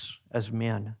for us as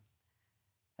men,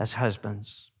 as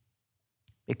husbands.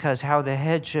 Because how the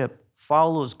headship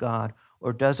follows God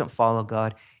or doesn't follow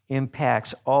God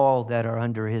impacts all that are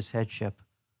under his headship.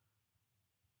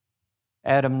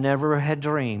 Adam never had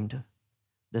dreamed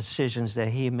the decisions that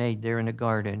he made there in the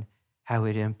garden, how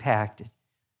it impacted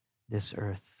this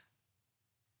earth.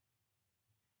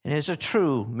 And is it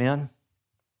true, men?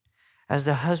 As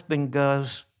the husband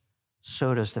goes,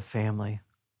 so does the family.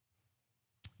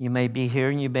 You may be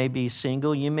here and you may be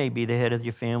single. You may be the head of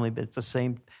your family, but it's the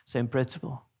same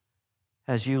principle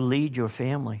as you lead your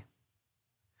family.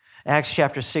 Acts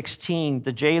chapter 16,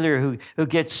 the jailer who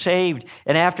gets saved,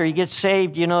 and after he gets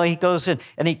saved, he goes in,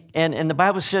 and the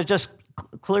Bible says, just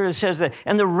clearly says that,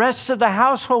 and the rest of the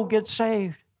household gets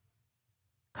saved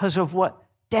because of what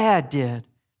dad did,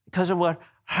 because of what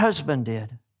husband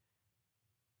did.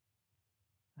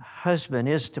 A husband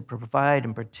is to provide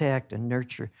and protect and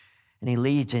nurture, and he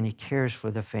leads and he cares for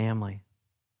the family.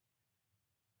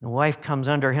 The wife comes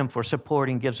under him for support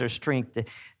and gives her strength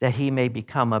that he may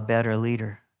become a better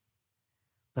leader.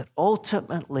 But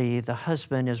ultimately, the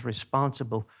husband is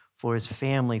responsible for his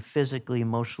family physically,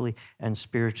 emotionally, and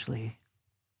spiritually.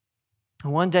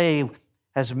 And one day,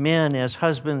 as men, as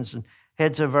husbands and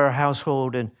heads of our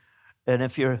household, and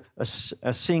if you're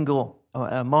a single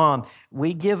mom,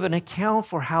 we give an account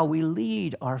for how we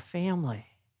lead our family.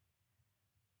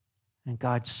 And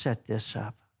God set this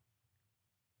up.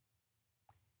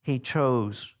 He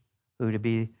chose who to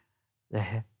be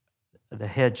the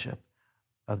headship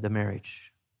of the marriage.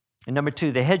 And number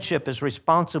two, the headship is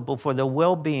responsible for the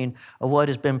well-being of what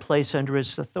has been placed under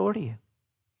his authority.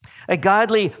 A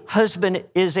godly husband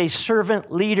is a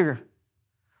servant leader.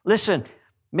 Listen,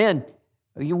 men,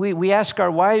 we ask our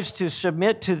wives to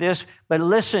submit to this, but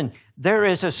listen, there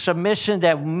is a submission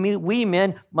that we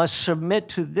men must submit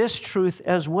to this truth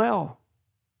as well.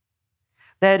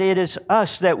 That it is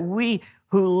us, that we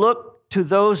who look to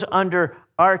those under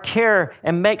our care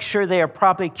and make sure they are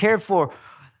properly cared for,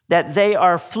 that they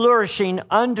are flourishing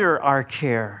under our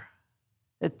care,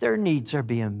 that their needs are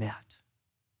being met.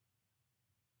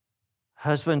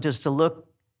 Husband is to look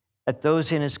at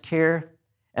those in his care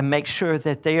and make sure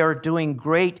that they are doing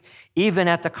great, even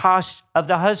at the cost of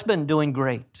the husband doing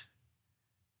great.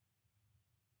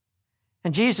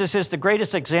 And Jesus is the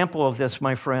greatest example of this,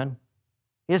 my friend.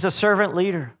 He is a servant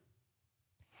leader.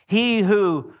 He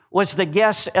who was the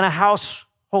guest in a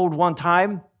household one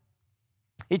time,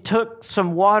 he took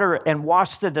some water and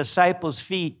washed the disciples'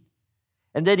 feet.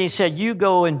 And then he said, you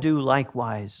go and do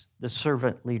likewise, the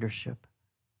servant leadership.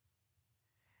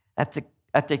 At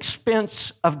the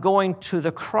expense of going to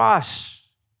the cross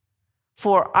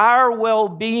for our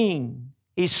well-being,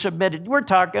 he submitted. We're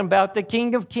talking about the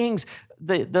King of Kings,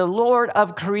 the Lord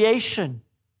of creation,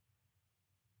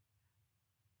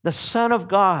 the Son of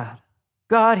God.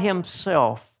 God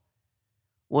himself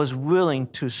was willing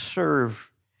to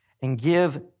serve and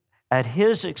give at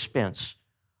his expense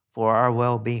for our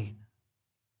well-being.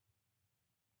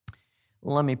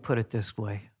 Let me put it this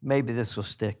way. Maybe this will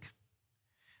stick.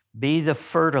 Be the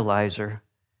fertilizer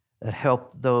that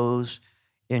helps those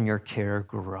in your care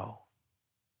grow.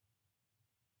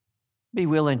 Be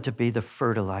willing to be the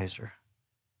fertilizer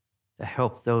to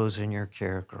help those in your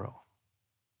care grow.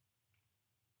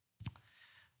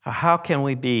 How can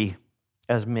we be,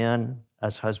 as men,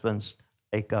 as husbands,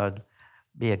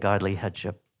 be a godly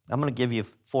headship? I'm going to give you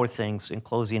 4 things in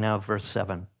closing out verse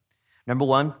 7. Number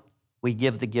 1, we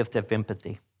give the gift of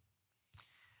empathy.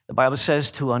 The Bible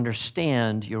says to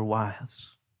understand your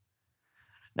wives.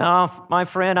 Now, my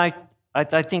friend, I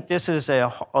think this is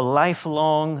a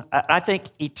lifelong, I think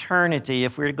eternity,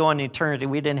 if we were going to eternity,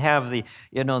 we didn't have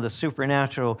the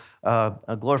supernatural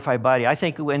glorified body. I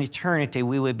think in eternity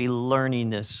we would be learning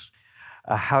this,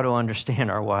 how to understand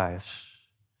our wives.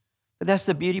 But that's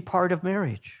the beauty part of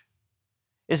marriage,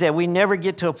 is that we never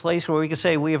get to a place where we can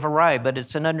say we have arrived, but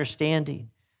it's an understanding.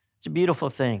 It's a beautiful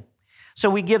thing. So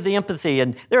we give the empathy,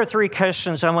 and there are 3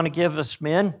 questions I want to give us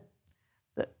men,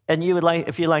 and you would like,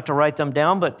 if you'd like to write them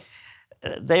down, but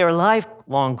they are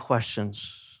lifelong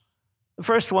questions. The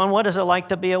first one, what is it like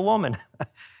to be a woman?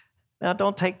 Now,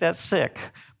 don't take that sick,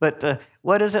 but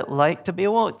what is it like to be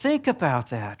a woman? Think about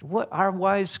that, what our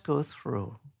wives go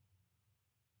through,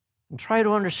 and try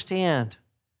to understand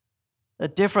the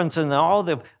difference in all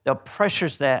the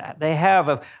pressures that they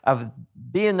have of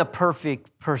being the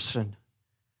perfect person.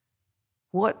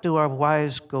 What do our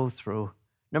wives go through?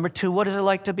 Number 2, what is it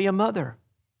like to be a mother?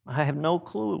 I have no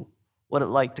clue what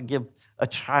it's like to give a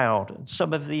child.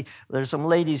 And there's some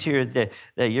ladies here that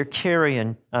you're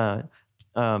carrying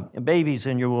babies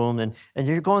in your womb, and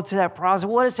you're going through that process.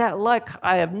 What is that like?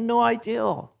 I have no idea.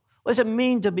 What does it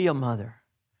mean to be a mother?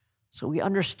 So we try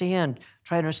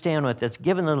to understand what that's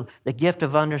given the gift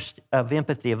of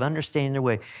empathy, of understanding their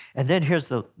way. And then here's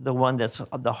the one that's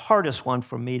the hardest one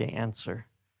for me to answer.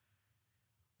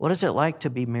 What is it like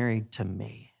to be married to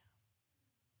me?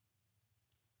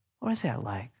 What is that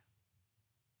like?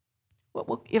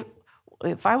 Well,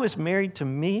 if I was married to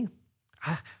me,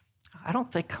 I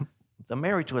don't think the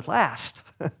marriage would last.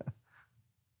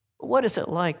 What is it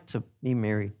like to be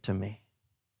married to me?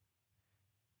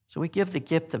 So we give the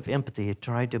gift of empathy to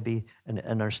try to be an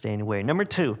understanding way. Number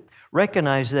 2,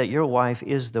 recognize that your wife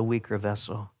is the weaker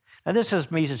vessel. Now this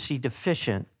doesn't mean that she's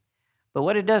deficient, but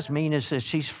what it does mean is that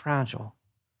she's fragile.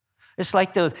 It's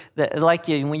like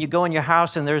when you go in your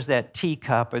house and there's that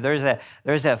teacup, or there's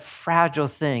that fragile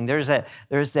thing. There's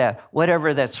that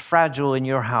whatever that's fragile in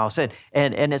your house, and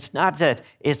it's not that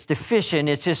it's deficient.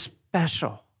 It's just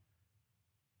special.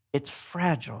 It's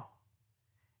fragile,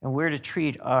 and we're to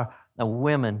treat the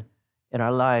women in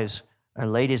our lives, our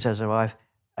ladies as a wife,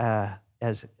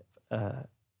 as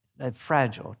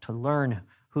fragile, to learn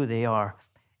who they are,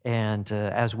 and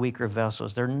as weaker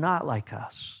vessels. They're not like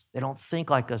us. They don't think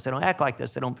like us. They don't act like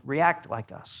us. They don't react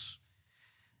like us.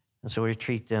 And so we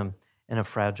treat them in a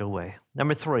fragile way.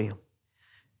 Number 3,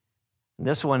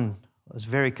 this one was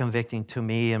very convicting to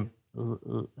me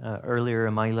earlier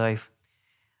in my life.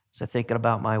 So thinking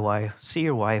about my wife, see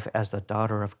your wife as the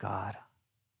daughter of God.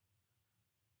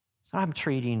 So I'm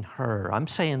treating her. I'm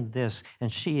saying this,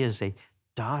 and she is a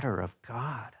daughter of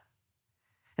God.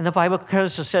 And the Bible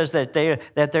also says that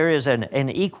there is an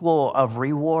equal of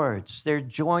rewards. They're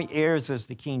joint heirs, as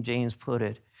the King James put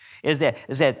it. Is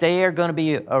that they are going to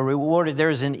be rewarded.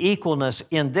 There's an equalness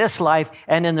in this life,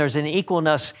 and then there's an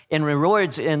equalness in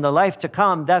rewards in the life to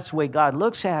come. That's the way God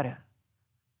looks at it.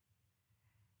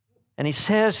 And he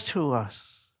says to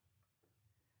us,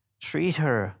 treat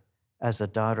her as a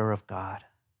daughter of God.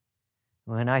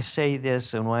 When I say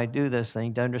this and when I do this, I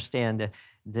need to understand that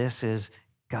this is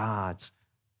God's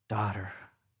daughter.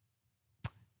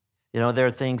 You know, there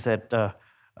are things that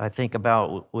I think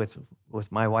about with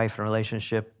my wife in a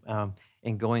relationship,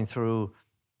 and going through,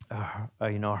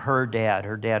 her dad.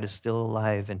 Her dad is still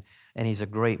alive, and he's a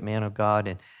great man of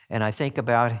God. And I think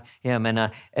about him,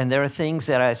 and there are things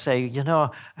that I say, I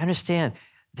understand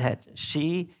that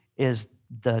she is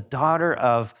the daughter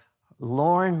of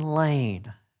Lauren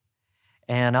Lane,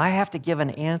 and I have to give an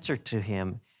answer to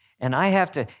him, and I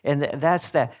have to, and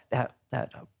that's that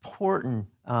important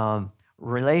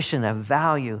relation, that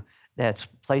value that's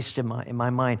placed in my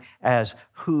mind as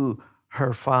who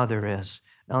her father is.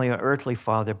 Not only her earthly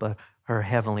father, but her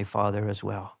heavenly Father as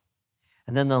well.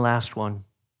 And then the last one,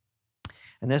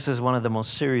 and this is one of the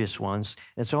most serious ones,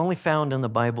 it's only found in the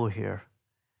Bible here,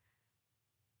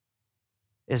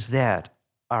 is that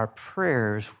our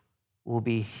prayers will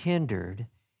be hindered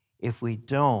if we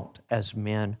don't, as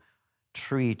men,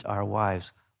 treat our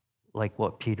wives like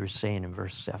what Peter's saying in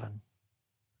verse 7.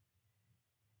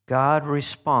 God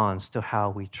responds to how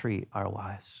we treat our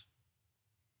wives.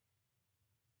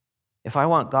 If I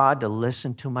want God to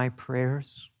listen to my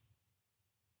prayers,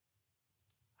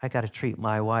 I got to treat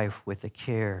my wife with the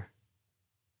care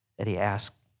that he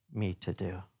asked me to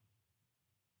do.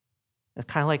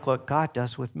 It's kind of like what God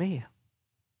does with me.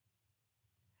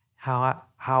 How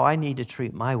I need to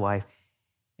treat my wife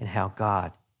and how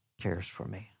God cares for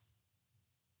me.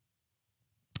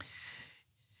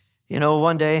 You know,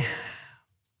 one day,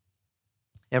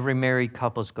 every married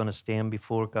couple is going to stand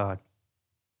before God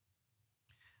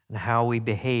and how we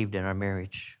behaved in our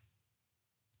marriage.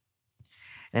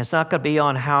 And it's not going to be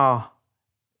on how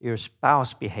your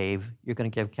spouse behaved. You're going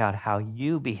to give account how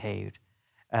you behaved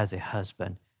as a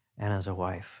husband and as a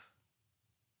wife.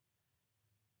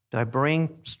 Do I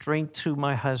bring strength to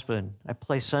my husband? I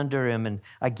place under him and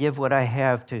I give what I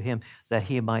have to him so that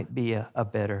he might be a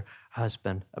better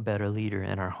husband, a better leader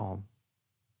in our home.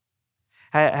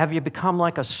 Have you become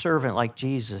like a servant like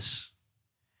Jesus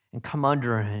and come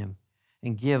under him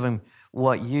and give him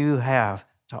what you have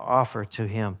to offer to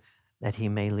him that he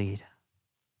may lead?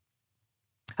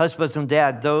 Husbands and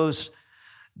dads,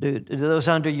 do those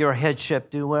under your headship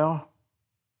do well?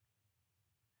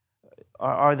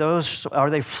 Are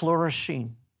they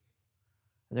flourishing?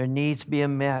 Are their needs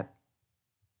being met?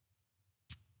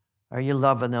 Are you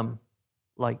loving them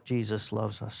like Jesus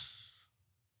loves us?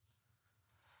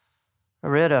 I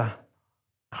read a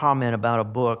comment about a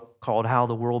book called How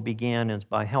the World Began. It's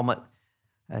by Helmut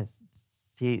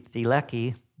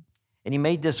Thielecki. And he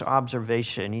made this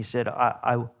observation. He said,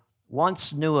 I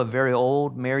once knew a very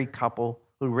old married couple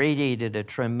who radiated a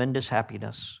tremendous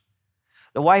happiness.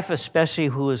 The wife especially,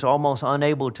 who was almost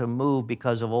unable to move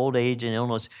because of old age and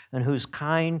illness, and whose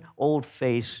kind old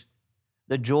face,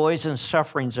 the joys and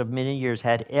sufferings of many years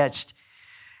had etched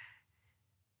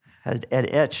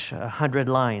 100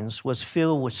 lines, was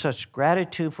filled with such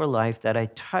gratitude for life that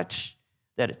it touched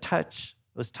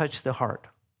the heart.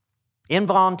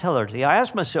 Involuntarily, I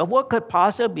asked myself, what could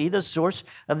possibly be the source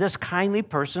of this kindly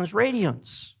person's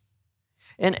radiance?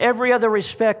 In every other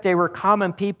respect, they were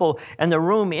common people, and the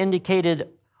room indicated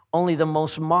only the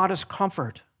most modest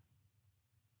comfort.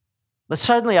 But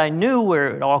suddenly I knew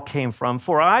where it all came from,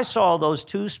 for I saw those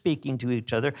two speaking to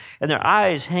each other and their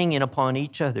eyes hanging upon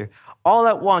each other. All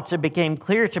at once it became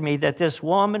clear to me that this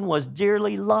woman was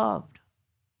dearly loved.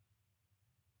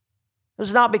 It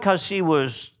was not because she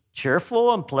was a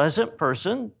cheerful and pleasant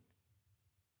person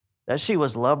that she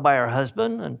was loved by her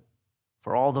husband and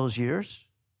for all those years.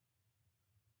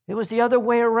 It was the other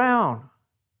way around.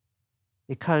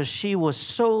 Because she was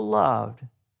so loved,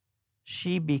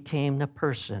 she became the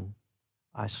person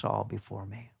I saw before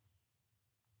me.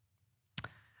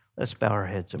 Let's bow our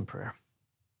heads in prayer.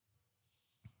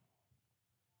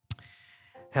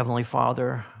 Heavenly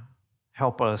Father,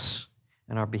 help us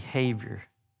in our behavior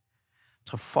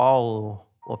to follow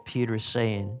what Peter is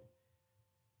saying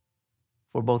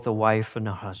for both the wife and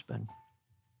the husband.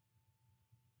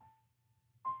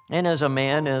 And as a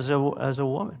man, as a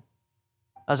woman,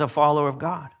 as a follower of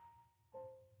God,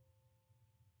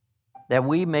 that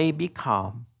we may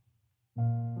become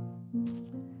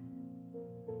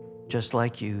just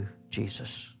like you,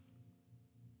 Jesus.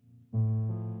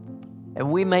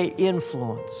 And we may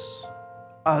influence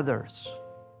others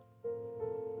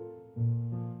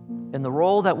in the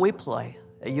role that we play,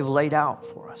 that you've laid out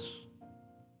for us.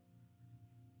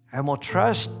 And we'll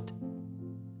trust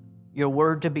your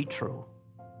word to be true,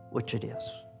 which it is.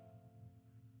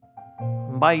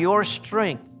 And by your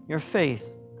strength, your faith,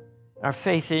 our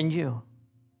faith in you,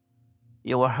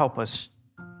 you will help us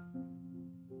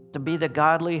to be the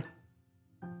godly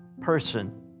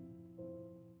person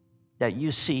that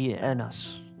you see in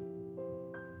us.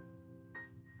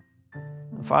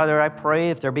 Father, I pray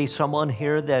if there be someone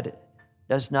here that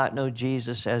does not know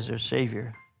Jesus as their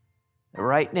Savior, that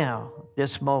right now,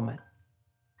 this moment,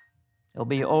 they'll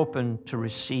be open to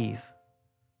receive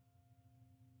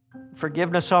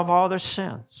forgiveness of all their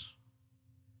sins,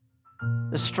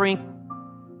 the strength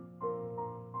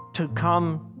to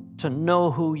come to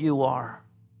know who you are,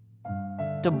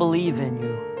 to believe in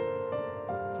you.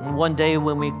 And one day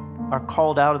when we are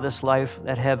called out of this life,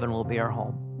 that heaven will be our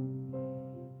home.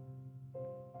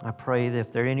 I pray that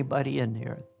if there's anybody in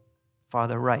here,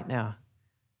 Father, right now,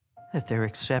 that they're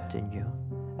accepting you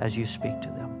as you speak to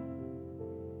them.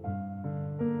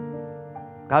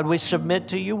 God, we submit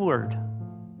to your word.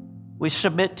 We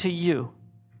submit to you,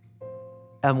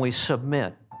 and we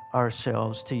submit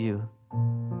ourselves to you,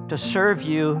 to serve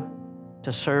you,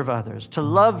 to serve others, to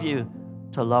love you,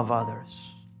 to love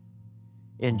others.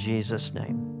 In Jesus'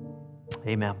 name,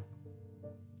 amen.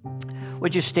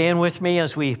 Would you stand with me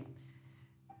as we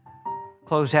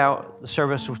close out the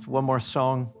service with one more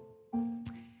song?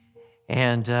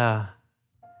 And if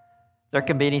there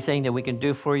can be anything that we can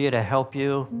do for you to help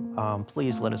you,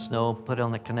 please let us know. Put it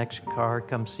on the connection card.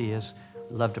 Come see us.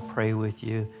 We'd love to pray with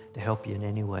you, to help you in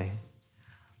any way.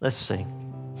 Let's sing.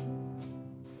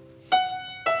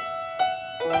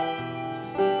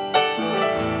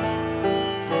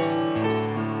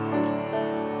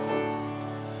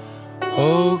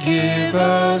 Oh, give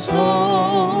us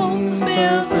homes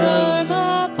built firm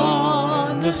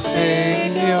upon the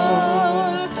Savior,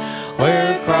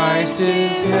 where Christ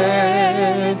is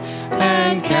head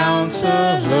and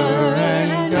counselor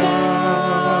and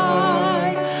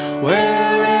guide,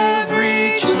 where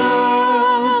every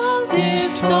child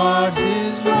is taught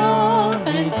His love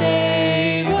and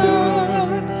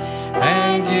favor,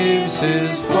 and gives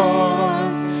his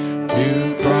heart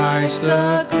to Christ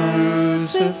the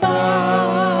crucified.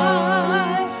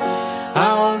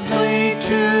 How sweet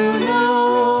to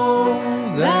know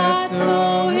that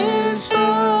though His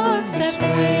footsteps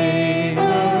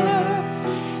waver,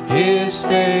 His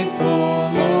faithful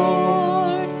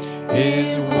Lord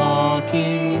is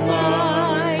walking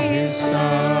by His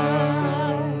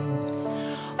side.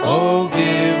 Oh,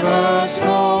 give us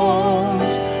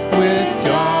homes with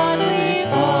godly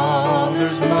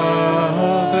fathers,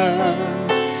 mothers,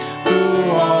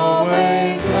 who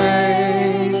always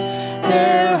place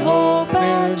their hope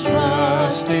and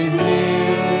trust in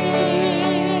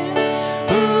Him,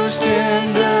 whose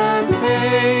tender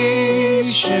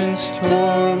patience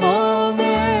turmoil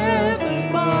never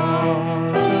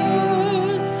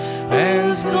bothers,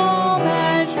 and calm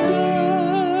and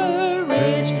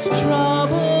courage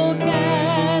trouble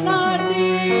cannot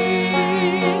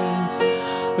dim.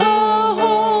 A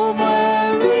home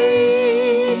where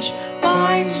each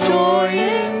finds joy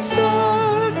in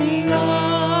serving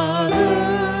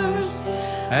others,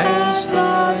 as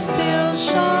love still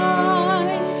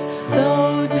shines,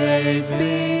 though days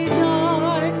be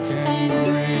dark and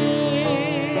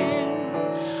grim.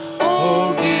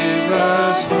 Oh, give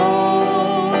us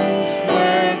homes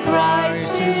where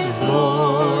Christ is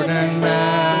Lord and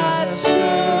Master,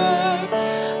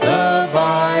 the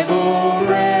Bible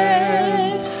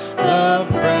read, the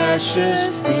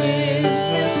precious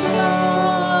list of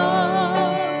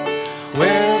song,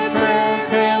 where prayer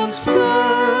comes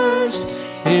first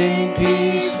in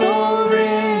peace or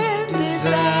in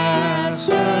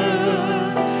disaster,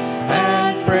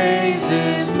 and praise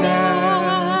is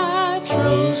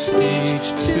natural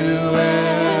speech to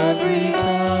every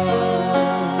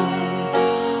tongue,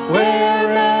 where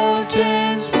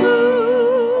mountains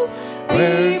move,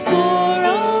 where for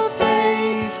a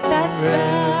faith that's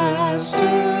vaster,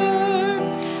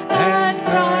 and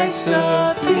Christ's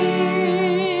affliction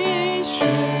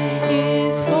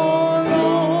is for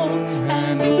all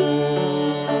and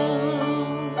all.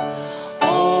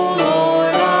 Oh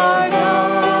Lord our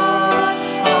God,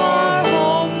 our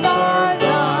homes are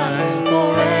Thine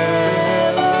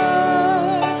forever.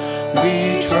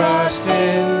 We trust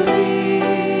in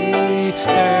Thee,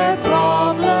 their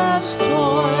problems,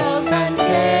 toils, and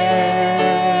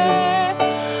care,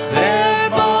 their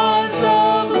bonds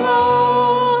of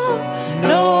love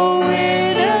no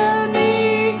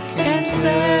enemy can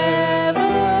sever,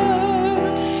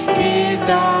 if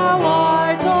Thou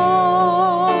art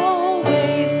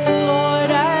always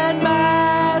Lord and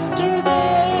Master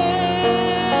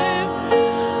there.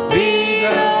 Be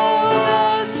Thou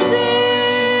the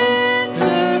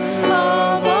center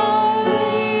of our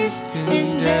least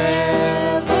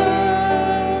endeavor.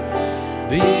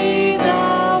 Be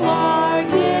Thou our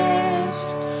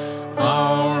guest,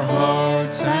 our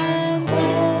hearts and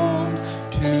homes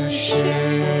to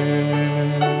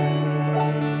share.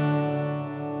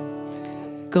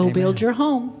 Go build your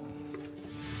home.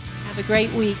 Have a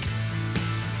great week.